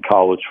in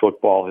college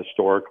football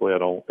historically. I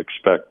don't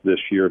expect this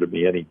year to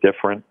be any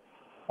different.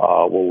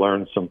 We'll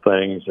learn some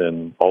things,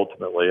 and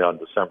ultimately on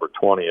December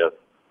 20th,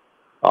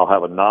 I'll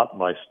have a knot in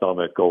my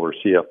stomach over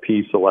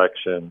CFP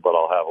selection, but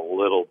I'll have a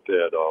little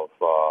bit of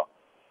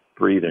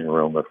breathing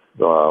room if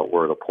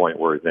we're at a point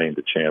where he's named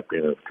a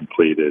champion and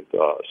completed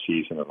a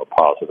season in a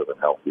positive and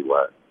healthy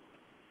way.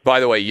 By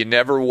the way, you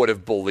never would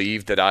have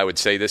believed that I would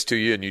say this to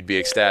you, and you'd be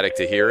ecstatic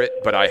to hear it,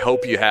 but I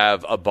hope you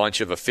have a bunch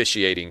of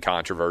officiating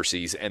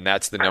controversies, and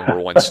that's the number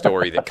one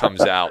story that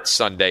comes out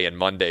Sunday and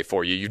Monday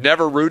for you. You've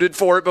never rooted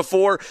for it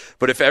before,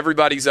 but if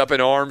everybody's up in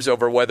arms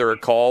over whether a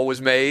call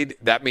was made,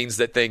 that means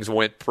that things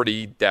went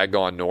pretty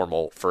daggone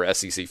normal for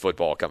SEC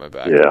football coming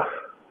back.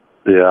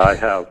 Yeah, I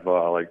have,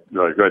 like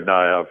right now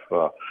I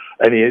have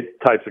any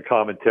types of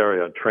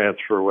commentary on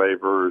transfer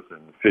waivers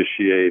and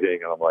officiating,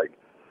 and I'm like,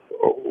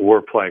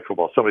 we're playing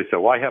football. Somebody said,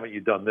 why haven't you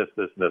done this,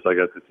 this, and this? I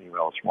got this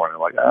email this morning.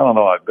 I'm like, I don't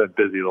know. I've been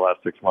busy the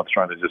last 6 months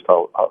trying to just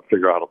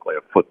figure out how to play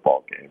a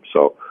football game.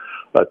 So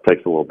that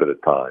takes a little bit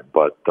of time.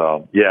 But,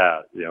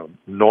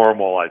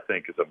 normal, I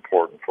think, is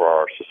important for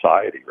our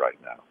society right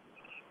now.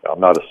 I'm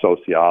not a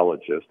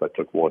sociologist. I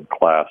took one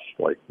class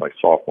like my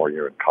sophomore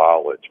year in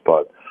college.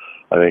 But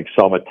I think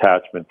some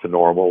attachment to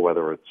normal,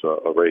 whether it's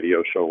a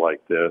radio show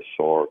like this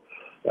or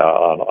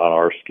on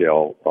our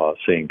scale,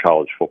 seeing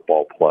college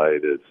football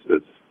played is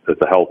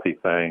a healthy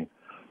thing,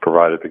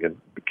 provided it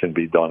can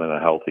be done in a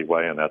healthy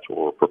way, and that's what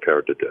we're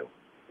prepared to do.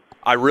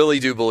 I really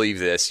do believe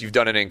this. You've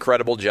done an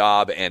incredible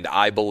job, and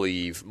I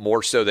believe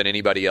more so than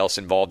anybody else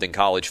involved in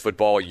college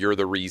football, you're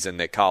the reason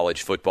that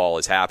college football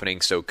is happening.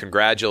 So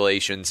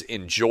congratulations.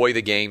 Enjoy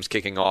the games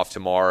kicking off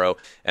tomorrow,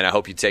 and I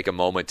hope you take a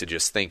moment to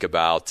just think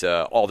about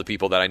all the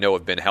people that I know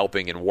have been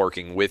helping and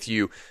working with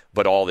you,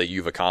 but all that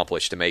you've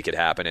accomplished to make it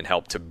happen and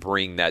help to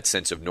bring that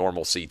sense of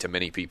normalcy to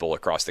many people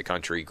across the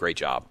country. Great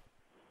job.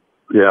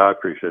 Yeah, I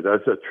appreciate it.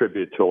 That's a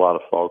tribute to a lot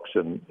of folks.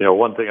 And,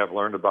 one thing I've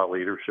learned about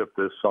leadership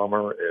this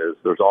summer is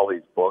there's all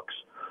these books.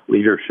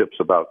 Leadership's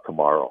about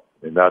tomorrow.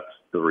 I mean, that's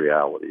the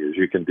reality, is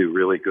you can do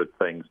really good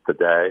things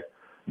today,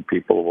 and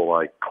people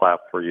will,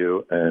 clap for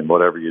you, and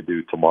whatever you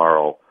do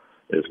tomorrow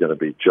is going to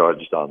be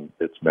judged on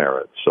its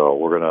merits. So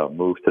we're going to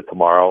move to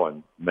tomorrow,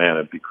 and, man,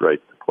 it'd be great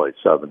to play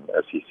 7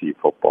 SEC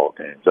football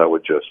games. That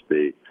would just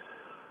be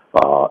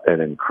an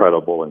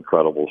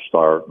incredible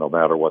start, no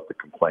matter what the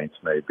complaints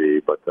may be,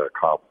 but to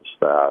accomplish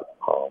that,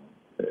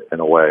 in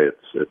a way,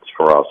 it's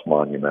for us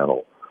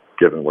monumental,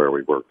 given where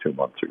we were 2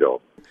 months ago.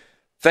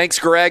 Thanks,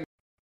 Greg.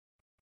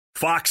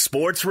 Fox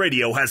Sports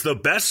Radio has the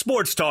best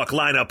sports talk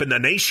lineup in the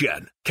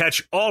nation.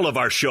 Catch all of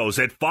our shows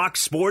at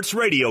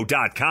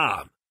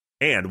foxsportsradio.com.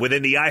 And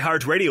within the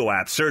iHeartRadio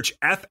app, search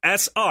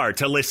FSR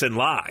to listen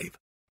live.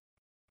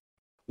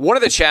 One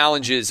of the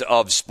challenges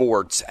of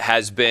sports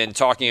has been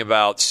talking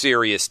about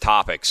serious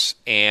topics.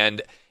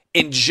 And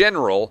in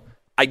general,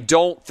 I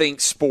don't think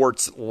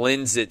sports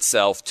lends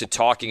itself to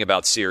talking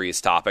about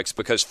serious topics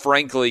because,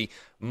 frankly,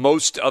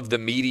 most of the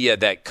media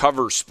that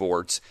covers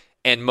sports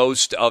and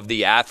most of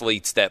the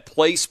athletes that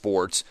play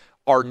sports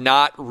are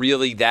not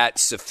really that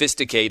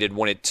sophisticated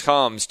when it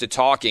comes to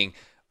talking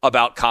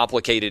about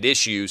complicated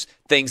issues,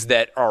 things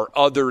that are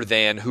other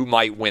than who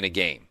might win a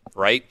game.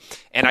 Right?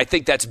 And I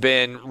think that's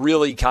been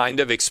really kind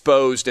of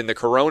exposed in the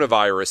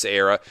coronavirus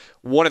era.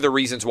 One of the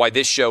reasons why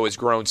this show has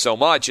grown so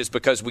much is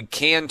because we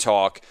can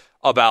talk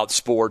about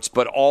sports,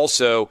 but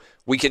also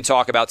we can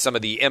talk about some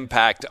of the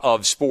impact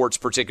of sports,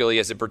 particularly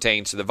as it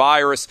pertains to the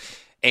virus.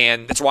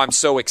 And that's why I'm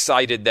so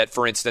excited that,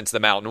 for instance, the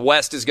Mountain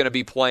West is going to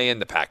be playing.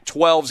 The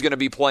Pac-12 is going to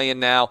be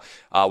playing now.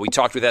 We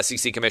talked with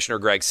SEC Commissioner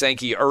Greg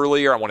Sankey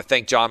earlier. I want to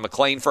thank John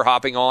McClain for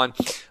hopping on.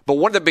 But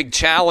one of the big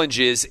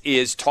challenges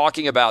is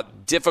talking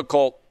about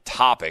difficult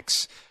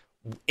topics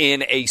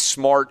in a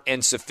smart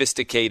and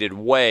sophisticated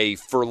way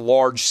for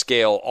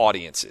large-scale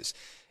audiences.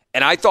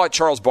 And I thought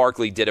Charles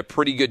Barkley did a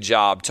pretty good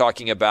job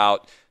talking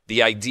about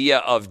the idea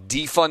of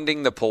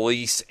defunding the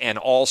police and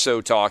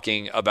also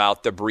talking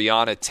about the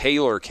Breonna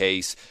Taylor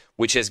case,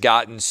 which has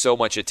gotten so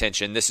much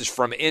attention. This is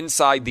from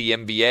Inside the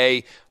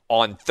NBA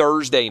on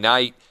Thursday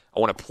night. I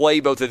want to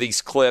play both of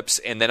these clips,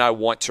 and then I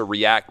want to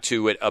react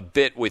to it a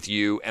bit with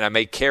you, and I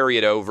may carry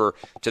it over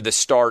to the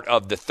start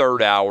of the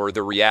third hour,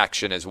 the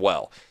reaction as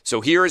well.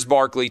 So here is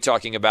Barkley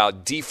talking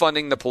about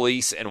defunding the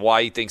police and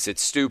why he thinks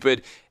it's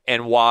stupid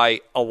and why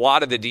a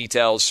lot of the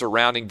details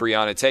surrounding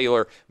Breonna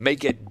Taylor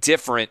make it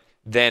different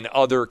than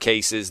other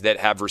cases that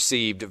have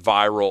received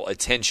viral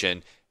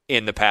attention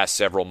in the past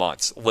several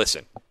months.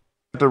 Listen.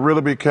 To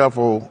really be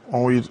careful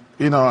when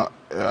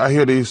I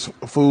hear these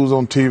fools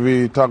on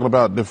TV talking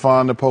about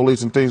defund the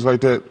police and things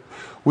like that.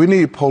 We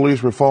need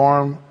police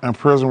reform and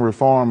prison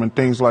reform and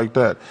things like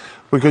that.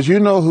 Because you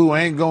know who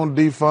ain't going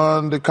to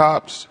defund the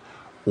cops?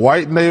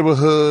 White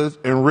neighborhoods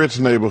and rich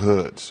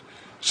neighborhoods.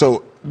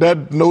 So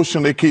that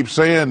notion they keep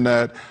saying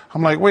that,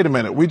 I'm like, wait a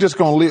minute, we just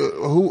gonna leave,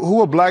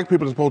 who are black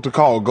people supposed to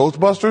call?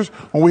 Ghostbusters?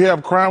 When we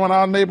have crime in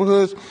our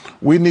neighborhoods,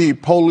 we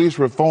need police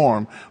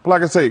reform. But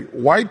like I say,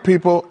 white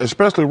people,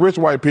 especially rich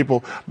white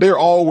people, they're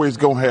always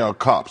gonna have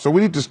cops. So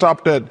we need to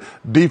stop that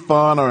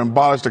defund or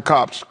abolish the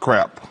cops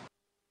crap.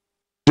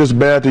 Just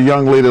bad the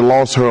young lady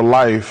lost her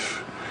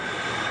life.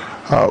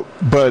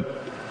 But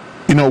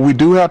you know, we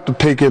do have to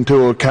take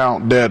into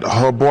account that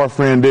her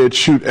boyfriend did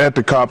shoot at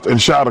the cops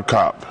and shot a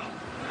cop.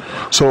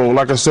 So,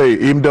 like I say,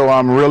 even though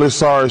I'm really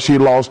sorry she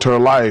lost her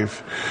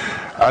life,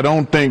 I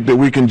don't think that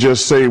we can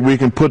just say we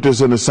can put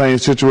this in the same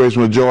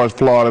situation with George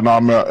Floyd and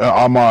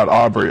Ahmaud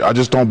Arbery. I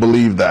just don't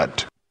believe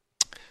that.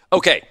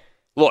 Okay,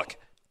 look,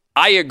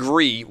 I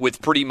agree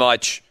with pretty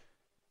much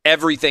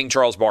everything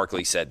Charles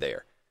Barkley said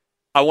there.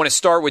 I want to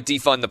start with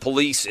defund the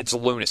police. It's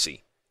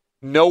lunacy.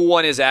 No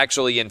one is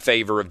actually in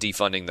favor of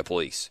defunding the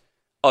police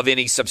of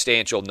any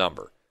substantial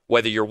number.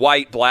 Whether you're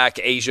white, black,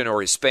 Asian,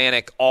 or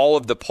Hispanic, all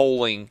of the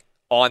polling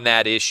on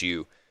that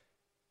issue,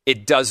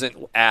 it doesn't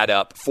add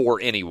up for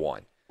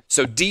anyone.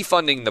 So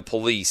defunding the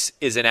police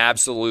is an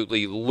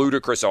absolutely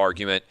ludicrous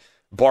argument.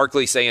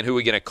 Barkley saying, who are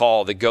we going to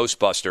call? The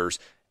Ghostbusters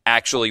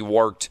actually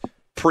worked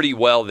pretty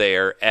well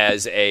there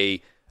as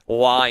a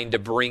line to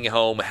bring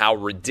home how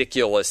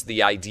ridiculous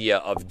the idea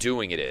of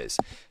doing it is.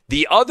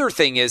 The other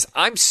thing is,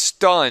 I'm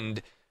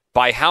stunned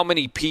by how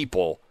many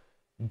people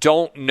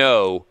don't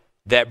know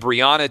that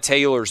Breonna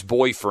Taylor's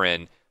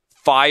boyfriend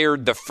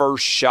fired the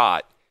first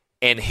shot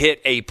and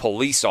hit a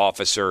police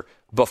officer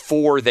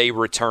before they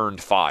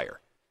returned fire.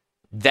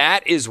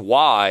 That is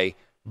why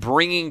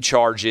bringing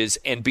charges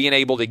and being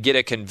able to get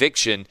a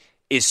conviction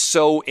is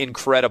so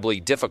incredibly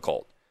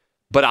difficult.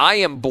 But I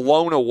am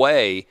blown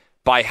away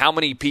by how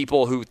many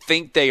people who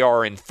think they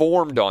are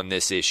informed on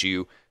this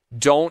issue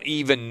don't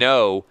even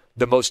know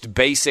the most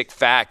basic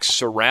facts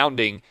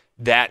surrounding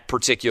that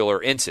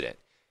particular incident.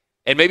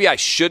 And maybe I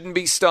shouldn't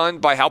be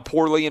stunned by how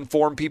poorly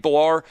informed people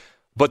are,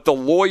 but the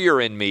lawyer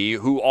in me,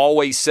 who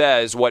always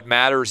says what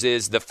matters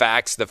is the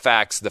facts,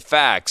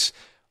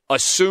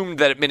 assumed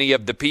that many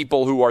of the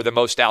people who are the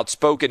most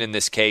outspoken in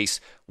this case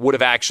would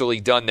have actually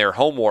done their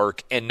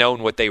homework and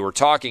known what they were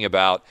talking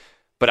about.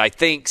 But I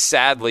think,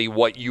 sadly,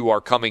 what you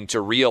are coming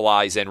to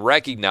realize and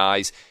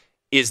recognize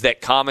is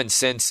that common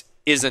sense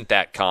isn't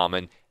that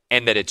common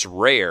and that it's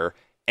rare.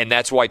 And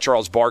that's why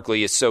Charles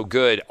Barkley is so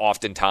good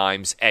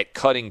oftentimes at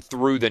cutting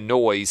through the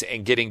noise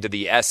and getting to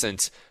the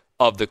essence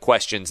of the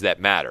questions that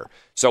matter.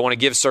 So I want to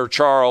give Sir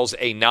Charles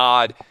a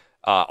nod,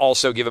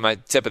 also give him a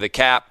tip of the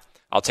cap.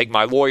 I'll take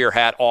my lawyer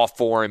hat off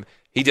for him.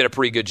 He did a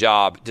pretty good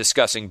job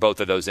discussing both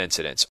of those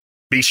incidents.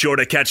 Be sure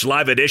to catch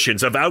live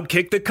editions of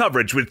Outkick the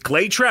Coverage with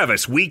Clay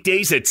Travis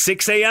weekdays at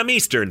 6 a.m.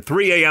 Eastern,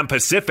 3 a.m.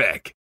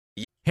 Pacific.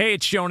 Hey,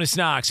 it's Jonas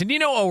Knox, and you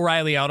know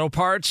O'Reilly Auto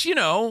Parts. You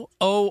know,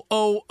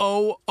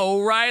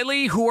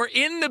 O'Reilly, who are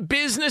in the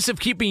business of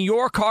keeping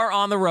your car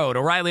on the road.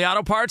 O'Reilly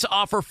Auto Parts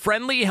offer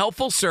friendly,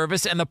 helpful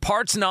service and the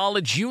parts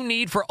knowledge you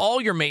need for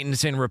all your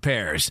maintenance and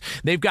repairs.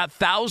 They've got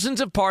thousands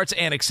of parts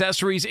and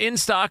accessories in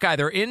stock,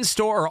 either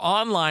in-store or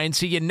online,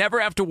 so you never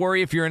have to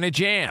worry if you're in a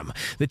jam.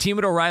 The team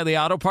at O'Reilly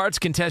Auto Parts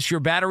can test your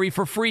battery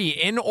for free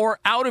in or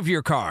out of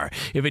your car.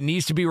 If it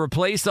needs to be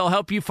replaced, they'll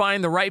help you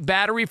find the right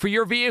battery for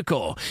your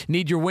vehicle.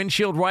 Need your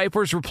windshield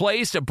wipers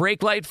replaced, a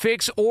brake light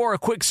fix, or a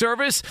quick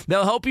service?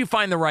 They'll help you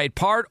find the right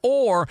part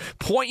or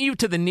point you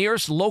to the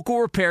nearest local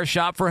repair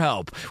shop for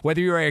help.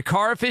 Whether you're a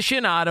car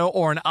aficionado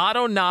or an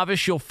auto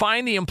novice, you'll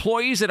find the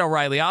employees at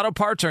O'Reilly Auto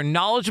Parts are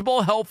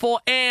knowledgeable, helpful,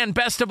 and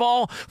best of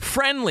all,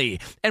 friendly.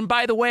 And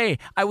by the way,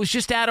 I was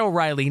just at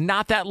O'Reilly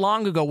not that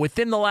long ago,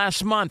 within the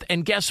last month,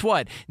 and guess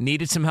what?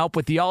 Needed some help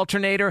with the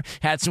alternator,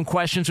 had some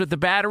questions with the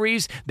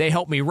batteries. They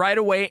helped me right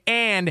away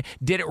and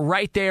did it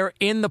right there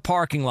in the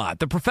parking lot.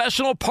 The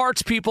professional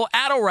parts people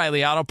at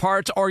O'Reilly Auto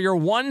Parts are your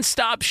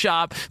one-stop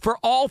shop for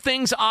all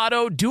things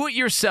auto,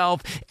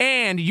 do-it-yourself,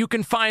 and you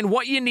can find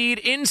what you need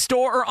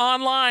in-store or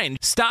online.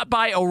 Stop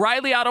by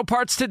O'Reilly Auto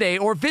Parts today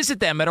or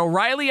visit them at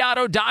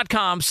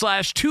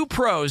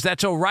O'ReillyAuto.com/2pros.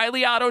 That's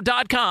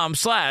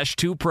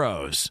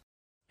O'ReillyAuto.com/2pros.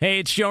 Hey,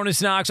 it's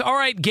Jonas Knox. All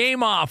right,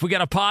 game off. We got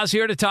to pause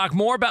here to talk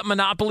more about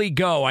Monopoly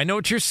Go. I know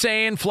what you're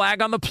saying,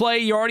 flag on the play.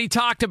 You already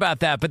talked about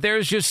that, but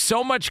there's just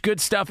so much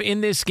good stuff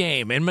in this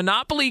game. In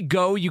Monopoly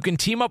Go, you can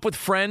team up with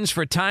friends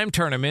for time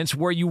tournaments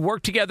where you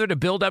work together to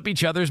build up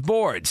each other's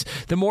boards.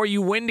 The more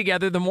you win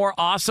together, the more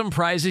awesome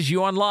prizes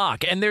you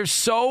unlock, and there's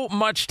so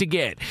much to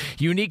get.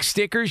 Unique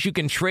stickers you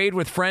can trade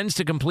with friends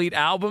to complete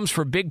albums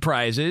for big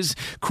prizes,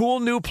 cool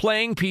new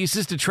playing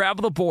pieces to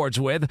travel the boards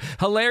with,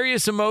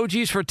 hilarious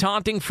emojis for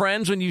taunting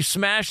friends when when you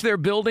smash their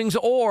buildings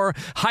or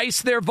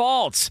heist their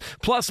vaults.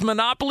 Plus,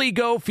 Monopoly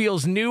Go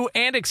feels new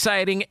and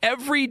exciting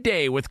every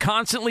day with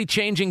constantly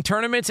changing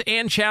tournaments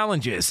and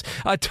challenges.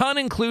 A ton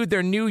include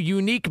their new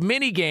unique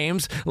mini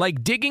games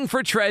like digging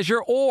for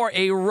treasure or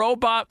a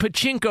robot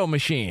pachinko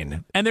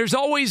machine. And there's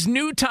always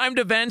new timed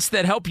events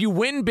that help you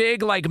win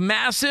big, like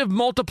massive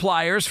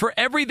multipliers for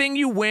everything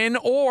you win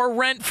or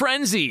rent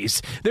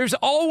frenzies. There's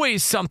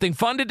always something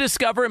fun to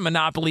discover in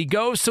Monopoly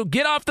Go, so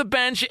get off the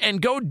bench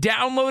and go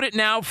download it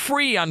now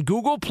free on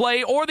Google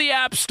Play or the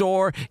App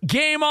Store.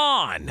 Game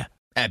on!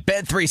 At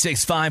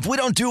Bet365, we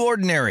don't do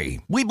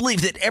ordinary. We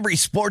believe that every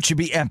sport should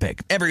be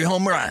epic. Every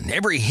home run,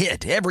 every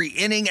hit, every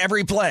inning,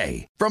 every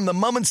play. From the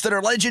moments that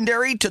are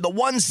legendary to the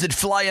ones that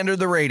fly under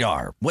the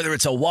radar. Whether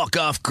it's a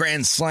walk-off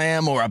grand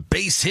slam or a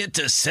base hit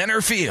to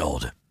center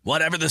field.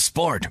 Whatever the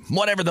sport,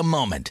 whatever the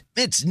moment,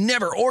 it's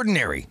never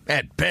ordinary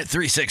at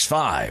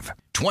Bet365.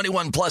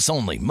 21 plus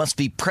only. Must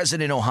be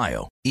present in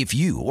Ohio. If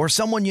you or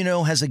someone you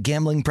know has a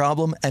gambling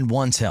problem and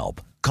wants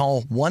help,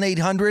 call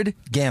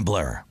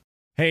 1-800-GAMBLER.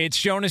 Hey, it's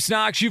Jonas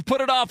Knox. You've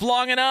put it off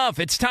long enough.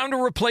 It's time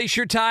to replace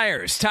your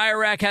tires. Tire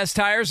Rack has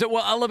tires that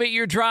will elevate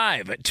your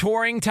drive.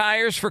 Touring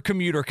tires for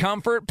commuter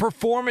comfort,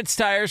 performance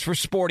tires for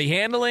sporty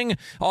handling,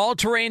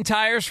 all-terrain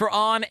tires for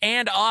on-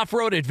 and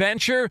off-road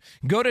adventure.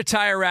 Go to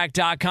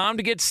TireRack.com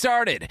to get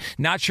started.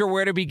 Not sure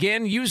where to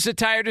begin? Use the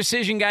Tire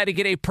Decision Guide to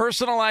get a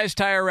personalized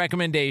tire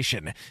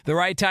recommendation. The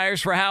right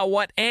tires for how,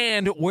 what,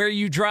 and where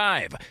you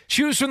drive.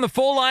 Choose from the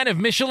full line of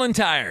Michelin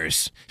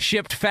tires.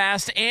 Shipped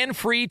fast and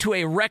free to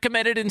a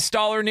recommended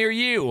installer near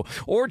you,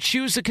 or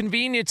choose the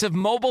convenience of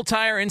mobile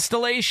tire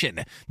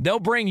installation. They'll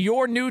bring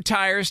your new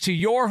tires to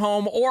your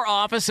home or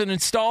office and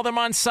install them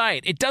on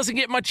site. It doesn't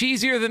get much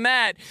easier than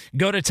that.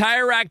 Go to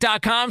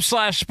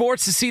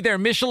TireRack.com/sports to see their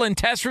Michelin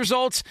test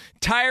results,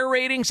 tire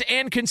ratings,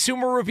 and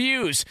consumer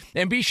reviews.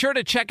 And be sure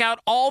to check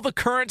out all the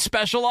current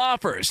special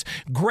offers.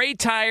 Great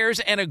tires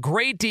and a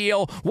great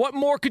deal. What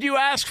more could you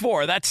ask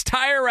for? That's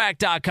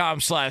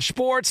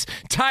TireRack.com/sports.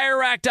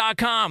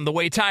 TireRack.com, the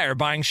way tire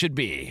buying should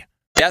be.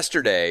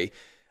 Yesterday,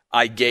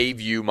 I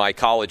gave you my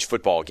college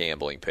football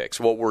gambling picks.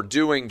 What we're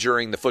doing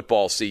during the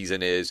football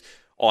season is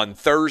on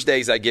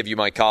Thursdays, I give you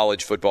my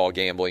college football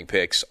gambling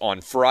picks. On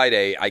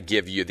Friday, I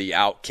give you the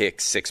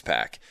Outkick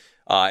six-pack.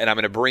 And I'm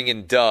going to bring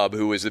in Dub,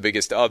 who is the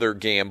biggest other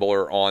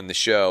gambler on the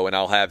show, and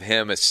I'll have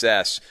him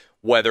assess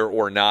whether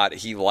or not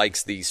he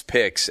likes these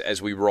picks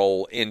as we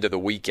roll into the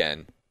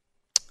weekend.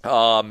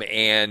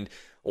 And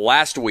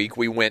last week,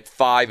 we went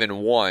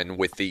 5-1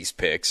 with these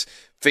picks.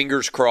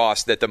 Fingers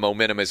crossed that the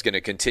momentum is going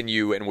to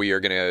continue and we are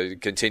going to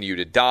continue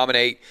to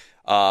dominate.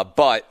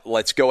 But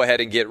let's go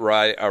ahead and get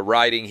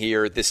riding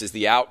here. This is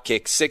the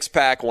Outkick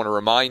six-pack. I want to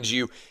remind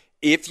you,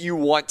 if you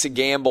want to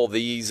gamble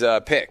these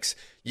picks,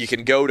 you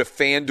can go to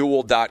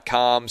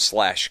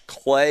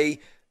FanDuel.com/Clay.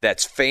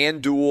 That's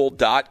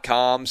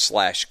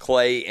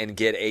FanDuel.com/Clay and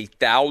get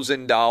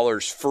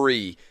 $1,000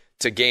 free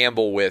to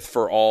gamble with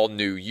for all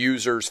new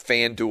users.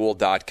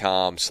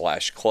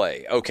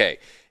 FanDuel.com/Clay. Okay.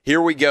 Here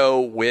we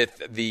go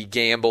with the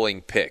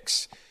gambling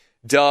picks.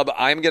 Dub,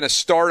 I'm going to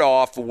start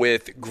off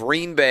with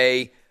Green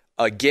Bay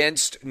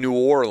against New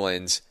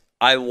Orleans.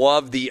 I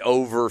love the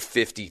over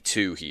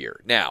 52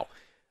 here. Now,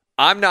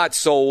 I'm not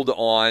sold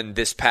on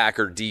this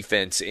Packer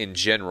defense in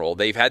general.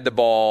 They've had the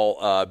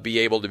ball be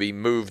able to be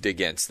moved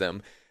against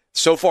them.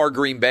 So far,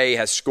 Green Bay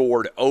has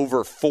scored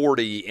over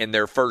 40 in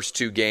their first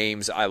two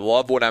games. I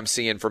love what I'm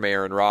seeing from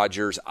Aaron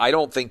Rodgers. I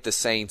don't think the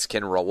Saints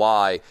can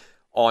rely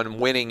on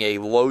winning a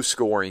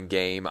low-scoring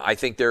game. I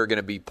think there are going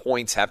to be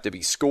points have to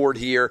be scored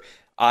here.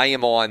 I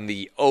am on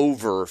the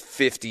over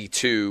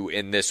 52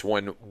 in this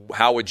one.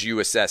 How would you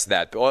assess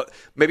that?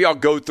 Maybe I'll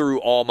go through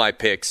all my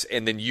picks,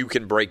 and then you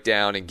can break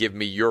down and give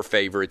me your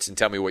favorites and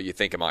tell me what you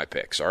think of my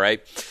picks, all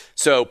right?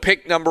 So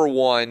pick number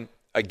one,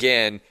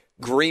 again,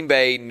 Green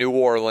Bay, New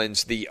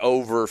Orleans, the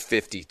over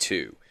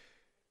 52.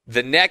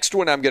 The next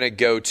one I'm going to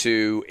go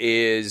to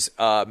is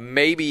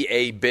maybe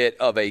a bit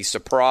of a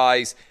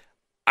surprise.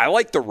 I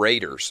like the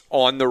Raiders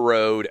on the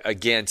road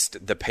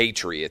against the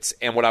Patriots.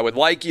 And what I would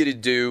like you to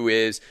do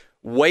is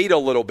wait a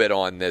little bit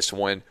on this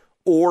one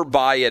or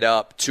buy it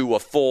up to a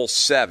full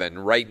 7.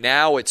 Right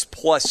now it's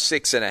plus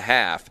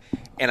 6.5.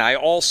 And I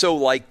also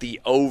like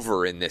the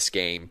over in this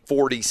game,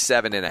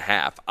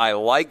 47.5. I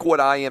like what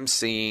I am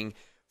seeing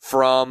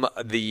from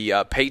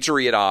the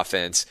Patriot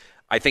offense.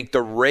 I think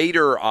the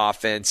Raider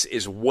offense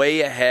is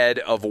way ahead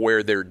of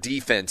where their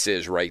defense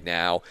is right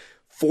now.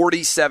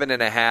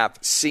 47.5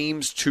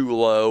 seems too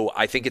low.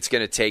 I think it's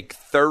going to take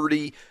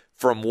 30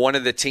 from one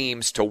of the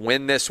teams to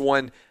win this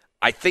one.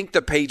 I think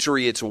the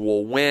Patriots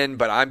will win,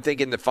 but I'm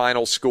thinking the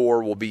final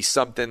score will be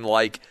something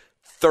like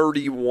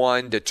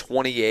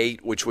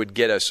 31-28, which would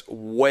get us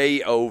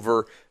way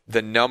over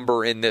the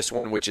number in this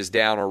one, which is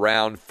down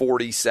around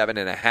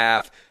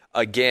 47.5.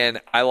 Again,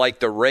 I like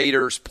the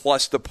Raiders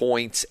plus the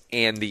points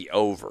and the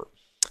over.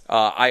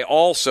 I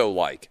also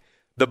like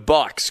the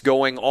Bucs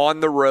going on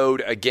the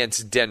road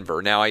against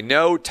Denver. Now, I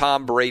know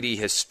Tom Brady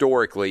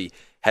historically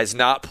has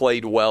not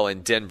played well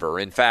in Denver.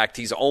 In fact,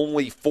 he's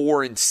only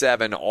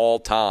 4-7 all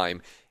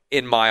time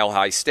in Mile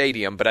High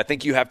Stadium, but I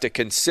think you have to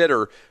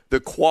consider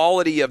the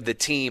quality of the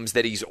teams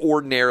that he's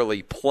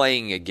ordinarily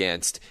playing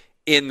against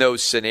in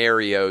those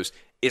scenarios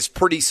is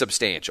pretty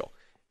substantial.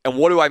 And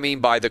what do I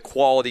mean by the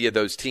quality of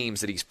those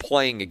teams that he's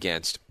playing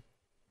against?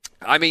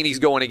 I mean, he's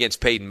going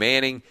against Peyton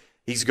Manning.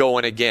 He's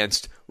going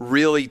against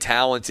really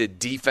talented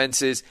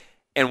defenses.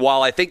 And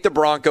while I think the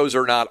Broncos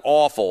are not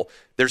awful,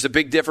 there's a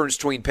big difference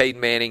between Peyton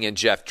Manning and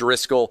Jeff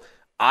Driscoll.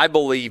 I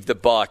believe the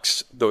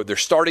Bucs, though they're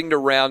starting to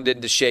round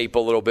into shape a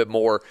little bit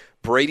more.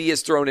 Brady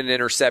has thrown an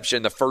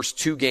interception the first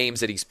 2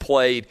 games that he's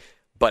played.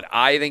 But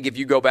I think if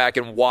you go back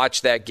and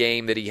watch that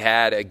game that he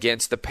had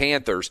against the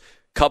Panthers,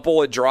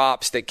 couple of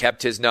drops that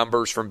kept his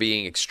numbers from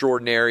being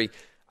extraordinary.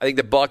 I think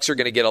the Bucs are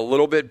going to get a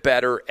little bit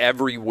better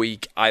every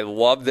week. I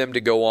love them to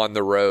go on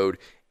the road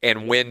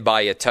and win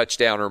by a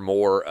touchdown or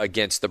more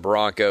against the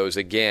Broncos.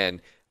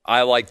 Again,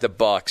 I like the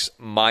Bucs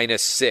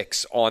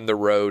 -6 on the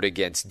road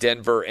against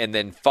Denver. And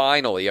then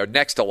finally, or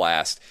next to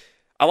last,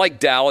 I like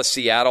Dallas,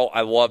 Seattle.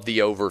 I love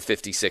the over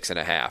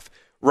 56.5.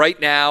 Right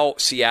now,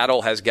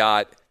 Seattle has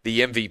got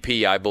the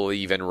MVP, I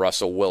believe, in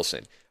Russell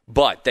Wilson.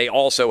 But they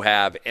also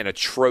have an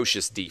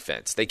atrocious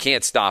defense. They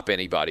can't stop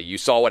anybody. You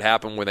saw what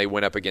happened when they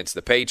went up against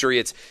the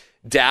Patriots.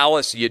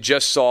 Dallas, you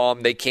just saw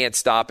them. They can't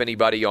stop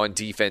anybody on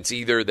defense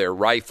either. They're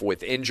rife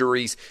with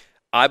injuries.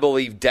 I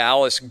believe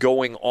Dallas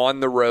going on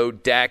the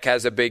road, Dak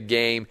has a big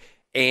game,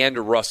 and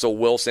Russell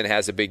Wilson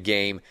has a big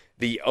game.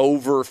 The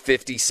over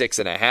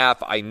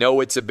 56.5. I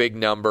know it's a big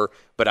number,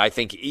 but I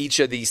think each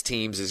of these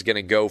teams is going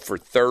to go for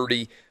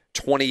 30,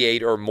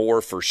 28 or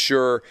more for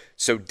sure.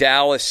 So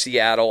Dallas,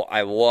 Seattle,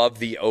 I love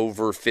the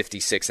over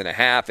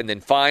 56.5. And then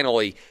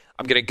finally,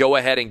 I'm going to go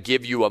ahead and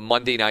give you a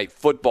Monday Night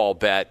Football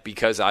bet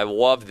because I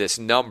love this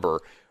number.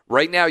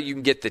 Right now, you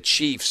can get the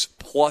Chiefs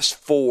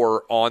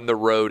 +4 on the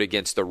road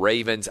against the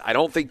Ravens. I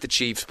don't think the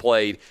Chiefs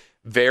played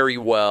very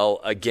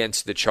well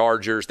against the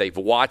Chargers. They've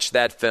watched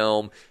that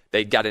film.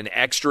 They've got an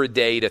extra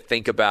day to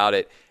think about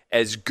it.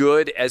 As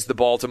good as the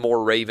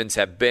Baltimore Ravens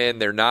have been,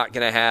 they're not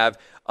going to have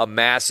a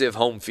massive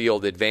home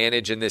field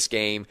advantage in this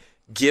game.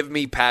 Give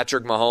me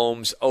Patrick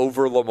Mahomes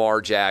over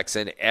Lamar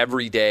Jackson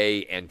every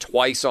day and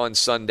twice on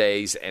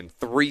Sundays and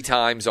 3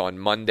 times on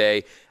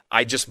Monday.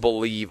 I just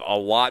believe a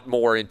lot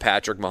more in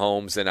Patrick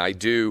Mahomes than I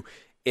do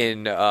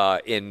in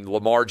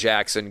Lamar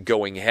Jackson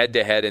going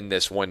head-to-head in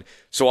this one.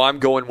 So I'm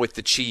going with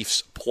the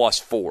Chiefs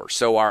 +4.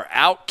 So our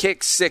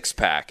Outkick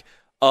 6-pack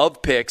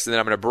of picks, and then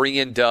I'm going to bring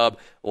in Dub,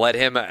 let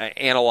him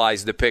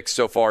analyze the picks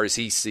so far as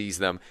he sees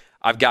them.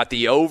 I've got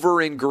the over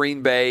in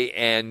Green Bay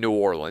and New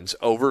Orleans,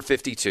 over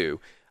 52.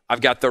 I've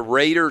got the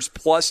Raiders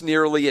plus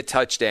nearly a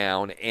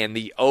touchdown and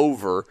the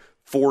over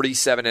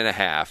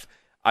 47.5.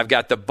 I've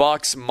got the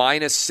Bucs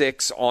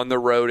 -6 on the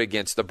road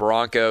against the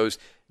Broncos.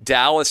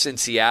 Dallas and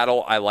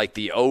Seattle, I like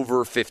the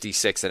over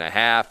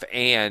 56.5.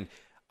 And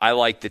I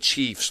like the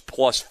Chiefs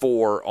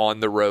 +4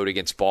 on the road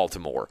against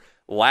Baltimore.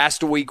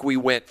 Last week we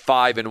went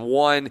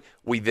 5-1.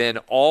 We then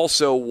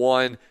also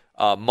won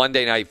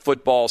Monday Night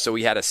Football, so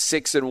we had a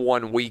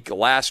 6-1 week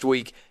last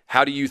week.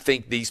 How do you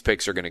think these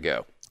picks are going to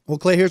go? Well,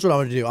 Clay, here's what I'm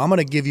going to do. I'm going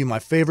to give you my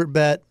favorite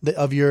bet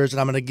of yours, and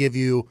I'm going to give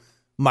you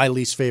my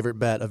least favorite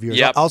bet of yours.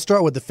 Yep. I'll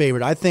start with the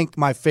favorite. I think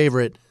my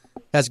favorite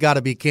has got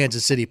to be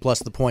Kansas City plus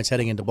the points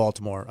heading into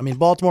Baltimore. I mean,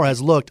 Baltimore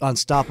has looked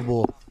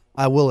unstoppable,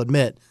 I will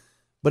admit.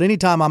 But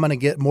anytime I'm going to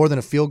get more than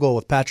a field goal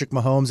with Patrick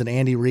Mahomes and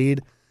Andy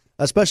Reid,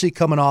 especially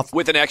coming off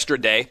with an extra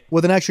day,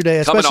 especially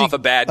coming off a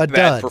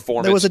bad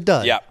performance. There was a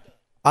dud. Yep.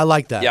 I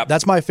like that. Yep.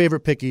 That's my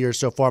favorite pick of yours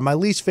so far. My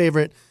least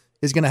favorite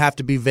is going to have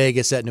to be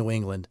Vegas at New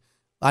England.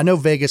 I know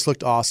Vegas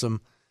looked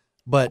awesome,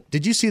 but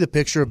did you see the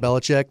picture of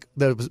Belichick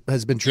that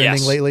has been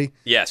trending lately?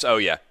 Yes. Oh,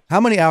 yeah.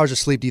 How many hours of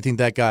sleep do you think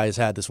that guy has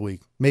had this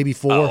week? Maybe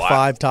 4 or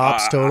 5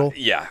 tops total?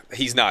 Yeah,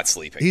 he's not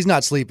sleeping. He's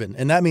not sleeping,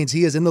 and that means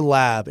he is in the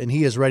lab, and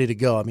he is ready to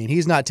go. I mean,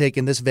 he's not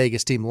taking this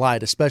Vegas team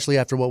light, especially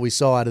after what we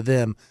saw out of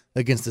them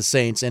against the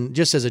Saints. And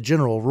just as a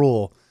general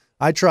rule,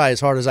 I try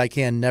as hard as I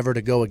can never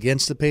to go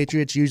against the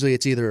Patriots. Usually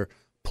it's either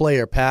play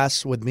or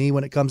pass with me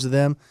when it comes to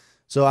them.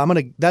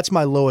 So that's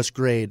my lowest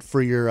grade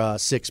for your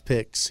 6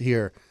 picks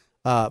here.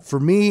 For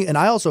me, and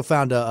I also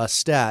found a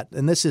stat,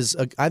 and this is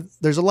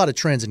there's a lot of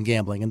trends in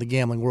gambling, in the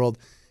gambling world,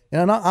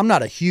 and I'm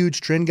not a huge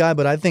trend guy,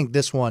 but I think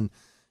this one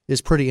is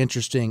pretty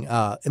interesting.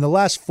 In the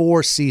last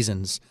 4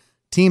 seasons,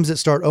 teams that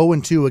start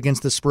 0-2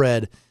 against the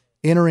spread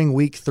entering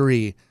Week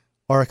 3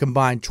 are a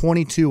combined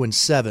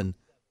 22-7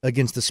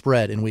 against the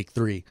spread in Week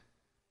 3.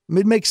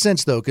 It makes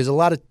sense, though, because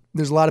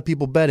there's a lot of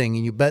people betting,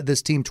 and you bet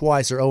this team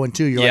twice or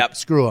 0-2, you're like,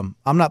 screw them.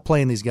 I'm not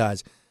playing these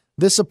guys.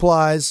 This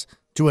applies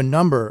to a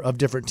number of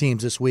different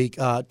teams this week.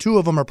 2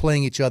 of them are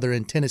playing each other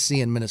in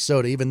Tennessee and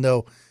Minnesota. Even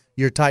though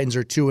your Titans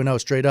are 2-0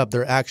 straight up,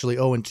 they're actually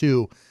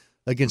 0-2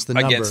 against the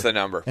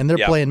number. And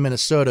they're playing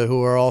Minnesota,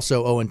 who are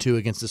also 0-2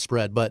 against the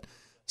spread. But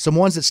some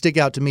ones that stick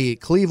out to me,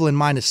 Cleveland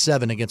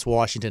 -7 against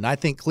Washington. I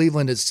think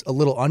Cleveland is a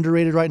little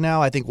underrated right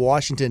now. I think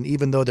Washington,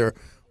 even though they're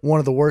one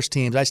of the worst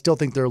teams, I still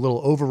think they're a little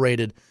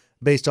overrated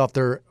based off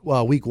their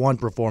Week 1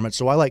 performance.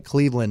 So I like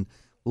Cleveland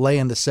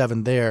laying the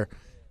 7 there.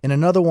 And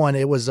another one,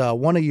 it was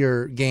one of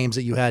your games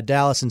that you had,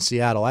 Dallas and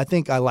Seattle. I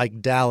think I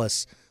like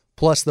Dallas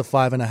plus the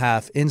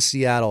 5.5 in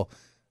Seattle.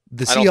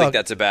 I don't think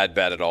that's a bad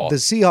bet at all. The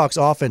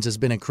Seahawks offense has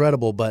been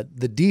incredible, but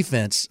the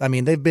defense, I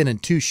mean, they've been in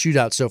 2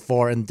 shootouts so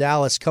far, and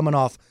Dallas coming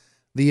off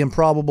the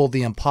improbable,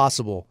 the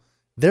impossible,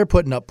 they're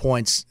putting up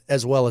points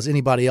as well as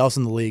anybody else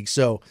in the league.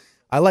 So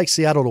I like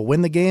Seattle to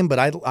win the game, but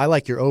I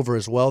like your over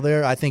as well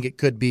there. I think it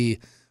could be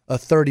a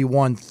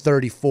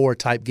 31-34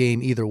 type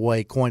game either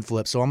way, coin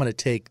flip. So I'm going to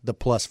take the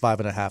plus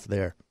 5.5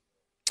 there.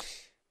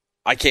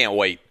 I can't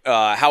wait.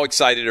 How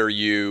excited are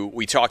you?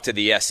 We talked to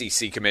the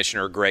SEC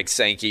Commissioner, Greg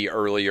Sankey,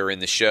 earlier in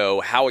the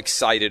show. How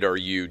excited are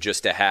you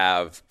just to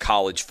have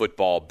college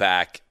football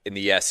back in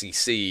the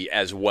SEC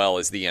as well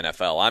as the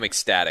NFL? I'm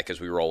ecstatic as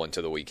we roll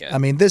into the weekend. I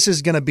mean, this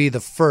is going to be the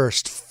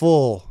first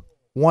full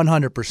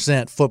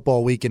 100%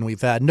 football weekend we've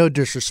had. No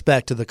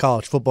disrespect to the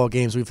college football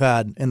games we've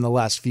had in the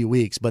last few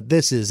weeks, but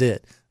this is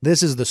it.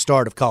 This is the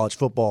start of college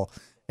football.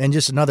 And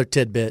just another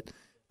tidbit,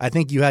 I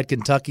think you had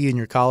Kentucky in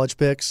your college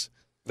picks.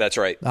 That's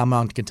right. I'm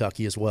on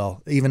Kentucky as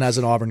well, even as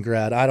an Auburn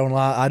grad. I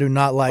do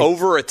not like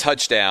over a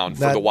touchdown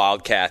for the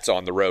Wildcats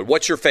on the road.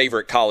 What's your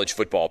favorite college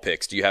football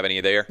picks? Do you have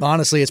any there?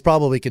 Honestly, it's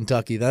probably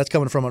Kentucky. That's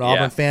coming from an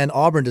Auburn fan.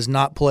 Auburn does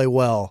not play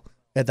well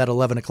at that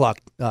 11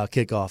 o'clock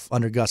kickoff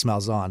under Gus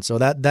Malzahn. So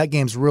that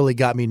game's really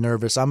got me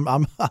nervous.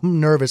 I'm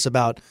nervous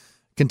about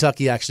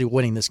Kentucky actually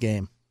winning this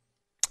game.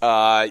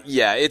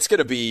 It's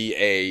gonna be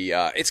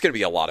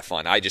a lot of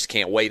fun. I just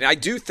can't wait. And I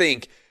do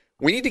think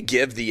we need to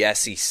give the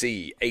SEC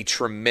a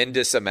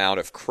tremendous amount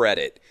of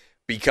credit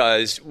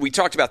because we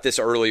talked about this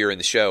earlier in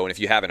the show, and if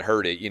you haven't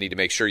heard it, you need to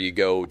make sure you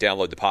go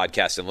download the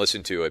podcast and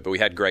listen to it. But we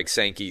had Greg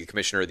Sankey, the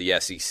commissioner of the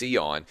SEC,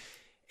 on,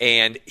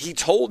 and he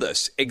told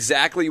us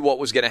exactly what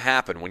was going to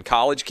happen. When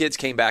college kids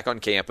came back on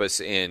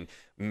campus in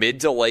mid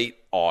to late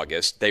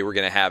August, they were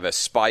going to have a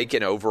spike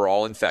in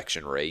overall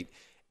infection rate,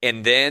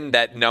 and then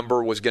that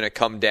number was going to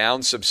come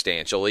down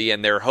substantially,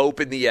 and their hope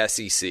in the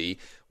SEC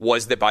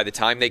was that by the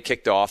time they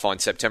kicked off on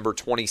September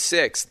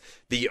 26th,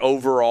 the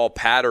overall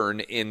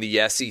pattern in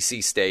the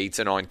SEC states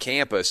and on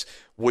campus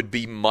would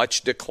be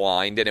much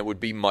declined and it would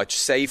be much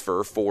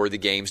safer for the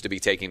games to be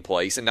taking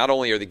place. And not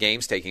only are the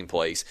games taking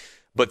place,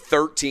 but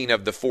 13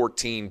 of the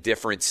 14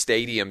 different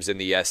stadiums in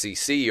the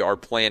SEC are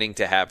planning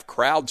to have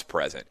crowds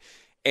present.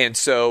 And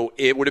so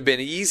it would have been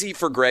easy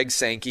for Greg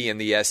Sankey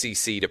and the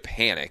SEC to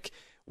panic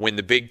when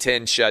the Big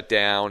Ten shut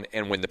down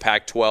and when the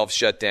Pac-12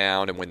 shut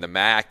down and when the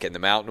MAC and the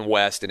Mountain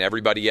West and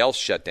everybody else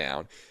shut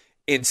down.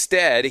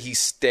 Instead, he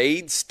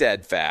stayed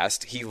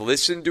steadfast. He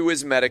listened to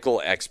his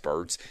medical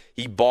experts.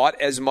 He bought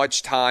as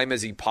much time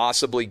as he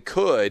possibly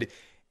could,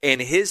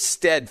 and his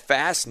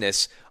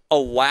steadfastness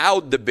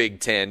allowed the Big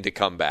Ten to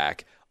come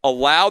back,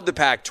 allowed the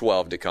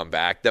Pac-12 to come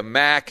back, the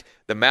MAC,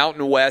 the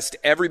Mountain West,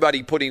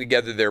 everybody putting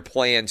together their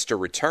plans to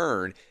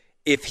return.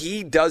 If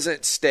he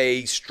doesn't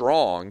stay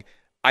strong,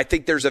 I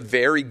think there's a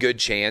very good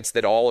chance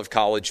that all of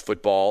college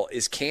football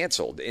is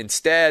canceled.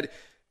 Instead,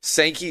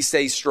 Sankey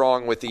stays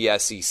strong with the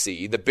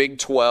SEC. The Big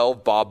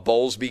 12, Bob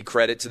Bowlesby,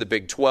 credit to the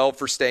Big 12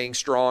 for staying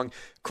strong.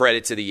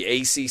 Credit to the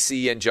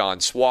ACC and John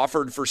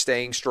Swofford for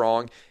staying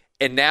strong.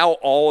 And now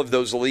all of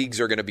those leagues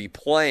are going to be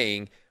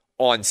playing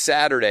on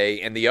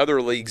Saturday, and the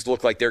other leagues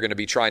look like they're going to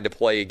be trying to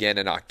play again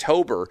in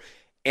October.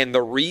 And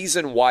the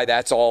reason why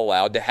that's all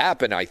allowed to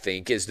happen, I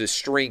think, is the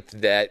strength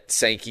that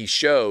Sankey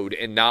showed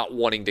in not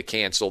wanting to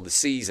cancel the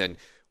season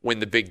when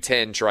the Big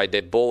Ten tried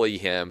to bully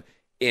him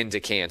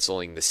into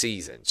canceling the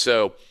season.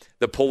 So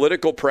the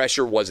political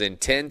pressure was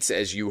intense,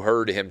 as you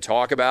heard him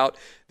talk about.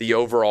 The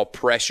overall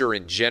pressure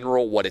in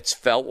general, what it's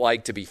felt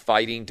like to be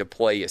fighting to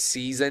play a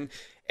season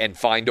and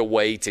find a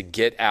way to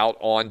get out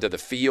onto the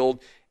field.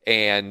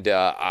 And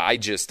I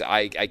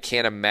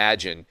can't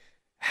imagine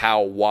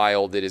how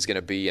wild it is going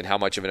to be and how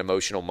much of an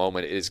emotional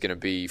moment it is going to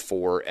be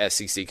for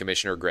SEC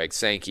Commissioner Greg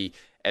Sankey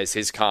as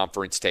his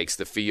conference takes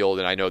the field.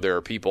 And I know there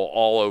are people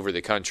all over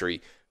the country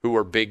who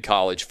are big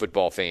college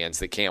football fans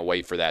that can't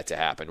wait for that to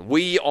happen.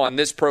 We on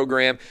this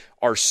program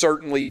are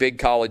certainly big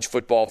college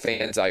football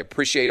fans. I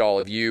appreciate all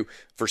of you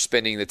for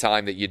spending the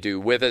time that you do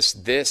with us.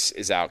 This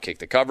is Outkick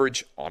the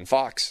Coverage on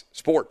Fox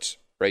Sports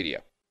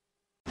Radio.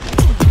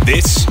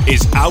 This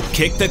is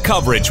Outkick the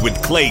Coverage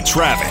with Clay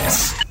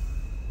Travis.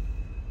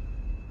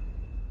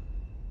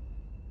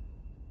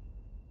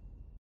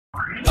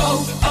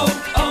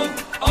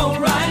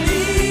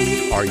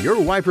 O'Reilly. Are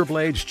your wiper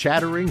blades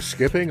chattering,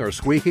 skipping, or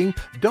squeaking?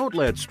 Don't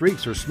let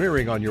streaks or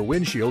smearing on your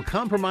windshield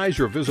compromise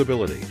your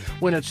visibility.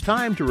 When it's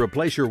time to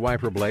replace your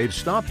wiper blades,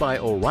 stop by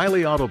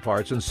O'Reilly Auto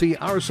Parts and see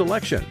our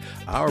selection.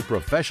 Our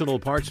professional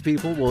parts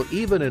people will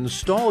even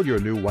install your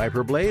new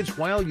wiper blades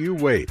while you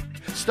wait.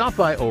 Stop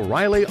by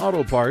O'Reilly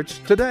Auto Parts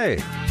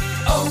today.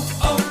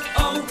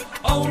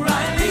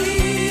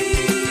 O'Reilly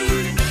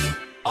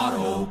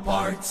Auto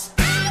Parts.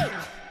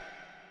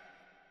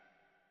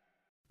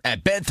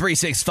 At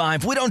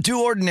Bet365, we don't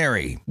do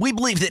ordinary. We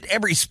believe that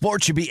every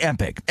sport should be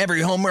epic.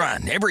 Every home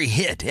run, every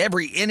hit,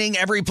 every inning,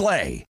 every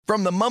play.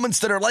 From the moments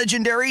that are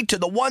legendary to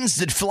the ones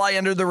that fly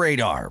under the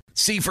radar.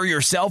 See for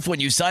yourself when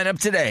you sign up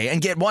today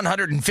and get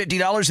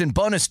 $150 in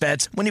bonus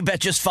bets when you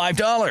bet just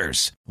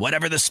 $5.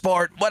 Whatever the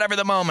sport, whatever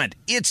the moment,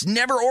 it's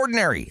never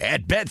ordinary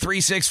at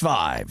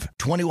Bet365.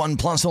 21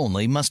 plus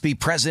only. Must be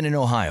present in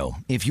Ohio.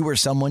 If you or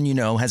someone you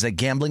know has a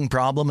gambling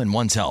problem and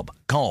wants help,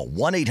 call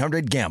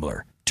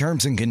 1-800-GAMBLER.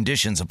 Terms and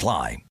conditions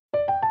apply.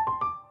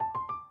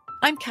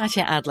 I'm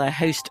Katya Adler,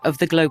 host of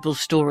The Global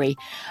Story.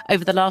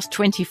 Over the last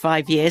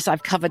 25 years,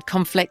 I've covered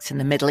conflicts in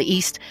the Middle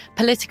East,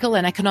 political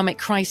and economic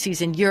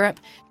crises in Europe,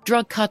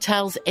 drug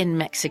cartels in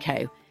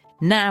Mexico.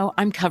 Now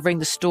I'm covering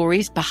the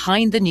stories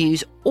behind the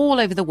news all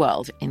over the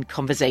world in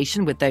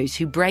conversation with those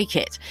who break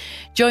it.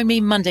 Join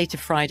me Monday to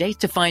Friday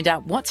to find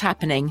out what's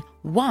happening,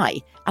 why,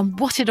 and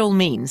what it all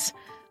means.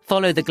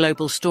 Follow The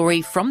Global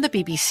Story from the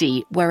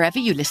BBC wherever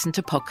you listen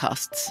to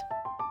podcasts.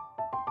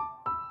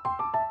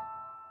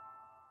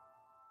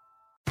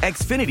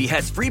 Xfinity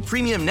has free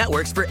premium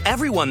networks for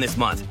everyone this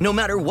month, no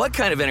matter what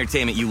kind of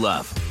entertainment you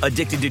love.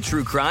 Addicted to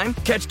true crime?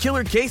 Catch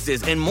killer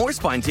cases and more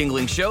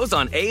spine-tingling shows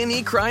on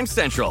A&E Crime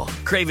Central.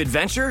 Crave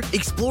adventure?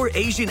 Explore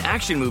Asian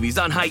action movies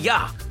on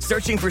Hi-YAH.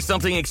 Searching for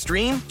something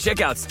extreme?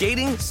 Check out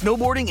skating,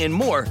 snowboarding, and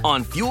more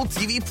on Fuel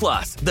TV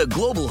Plus, the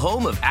global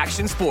home of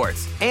action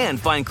sports. And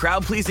find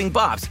crowd-pleasing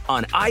bops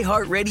on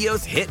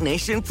iHeartRadio's Hit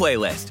Nation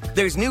playlist.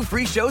 There's new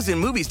free shows and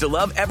movies to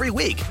love every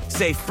week.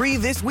 Say free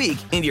this week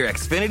in your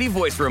Xfinity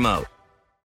voice remote.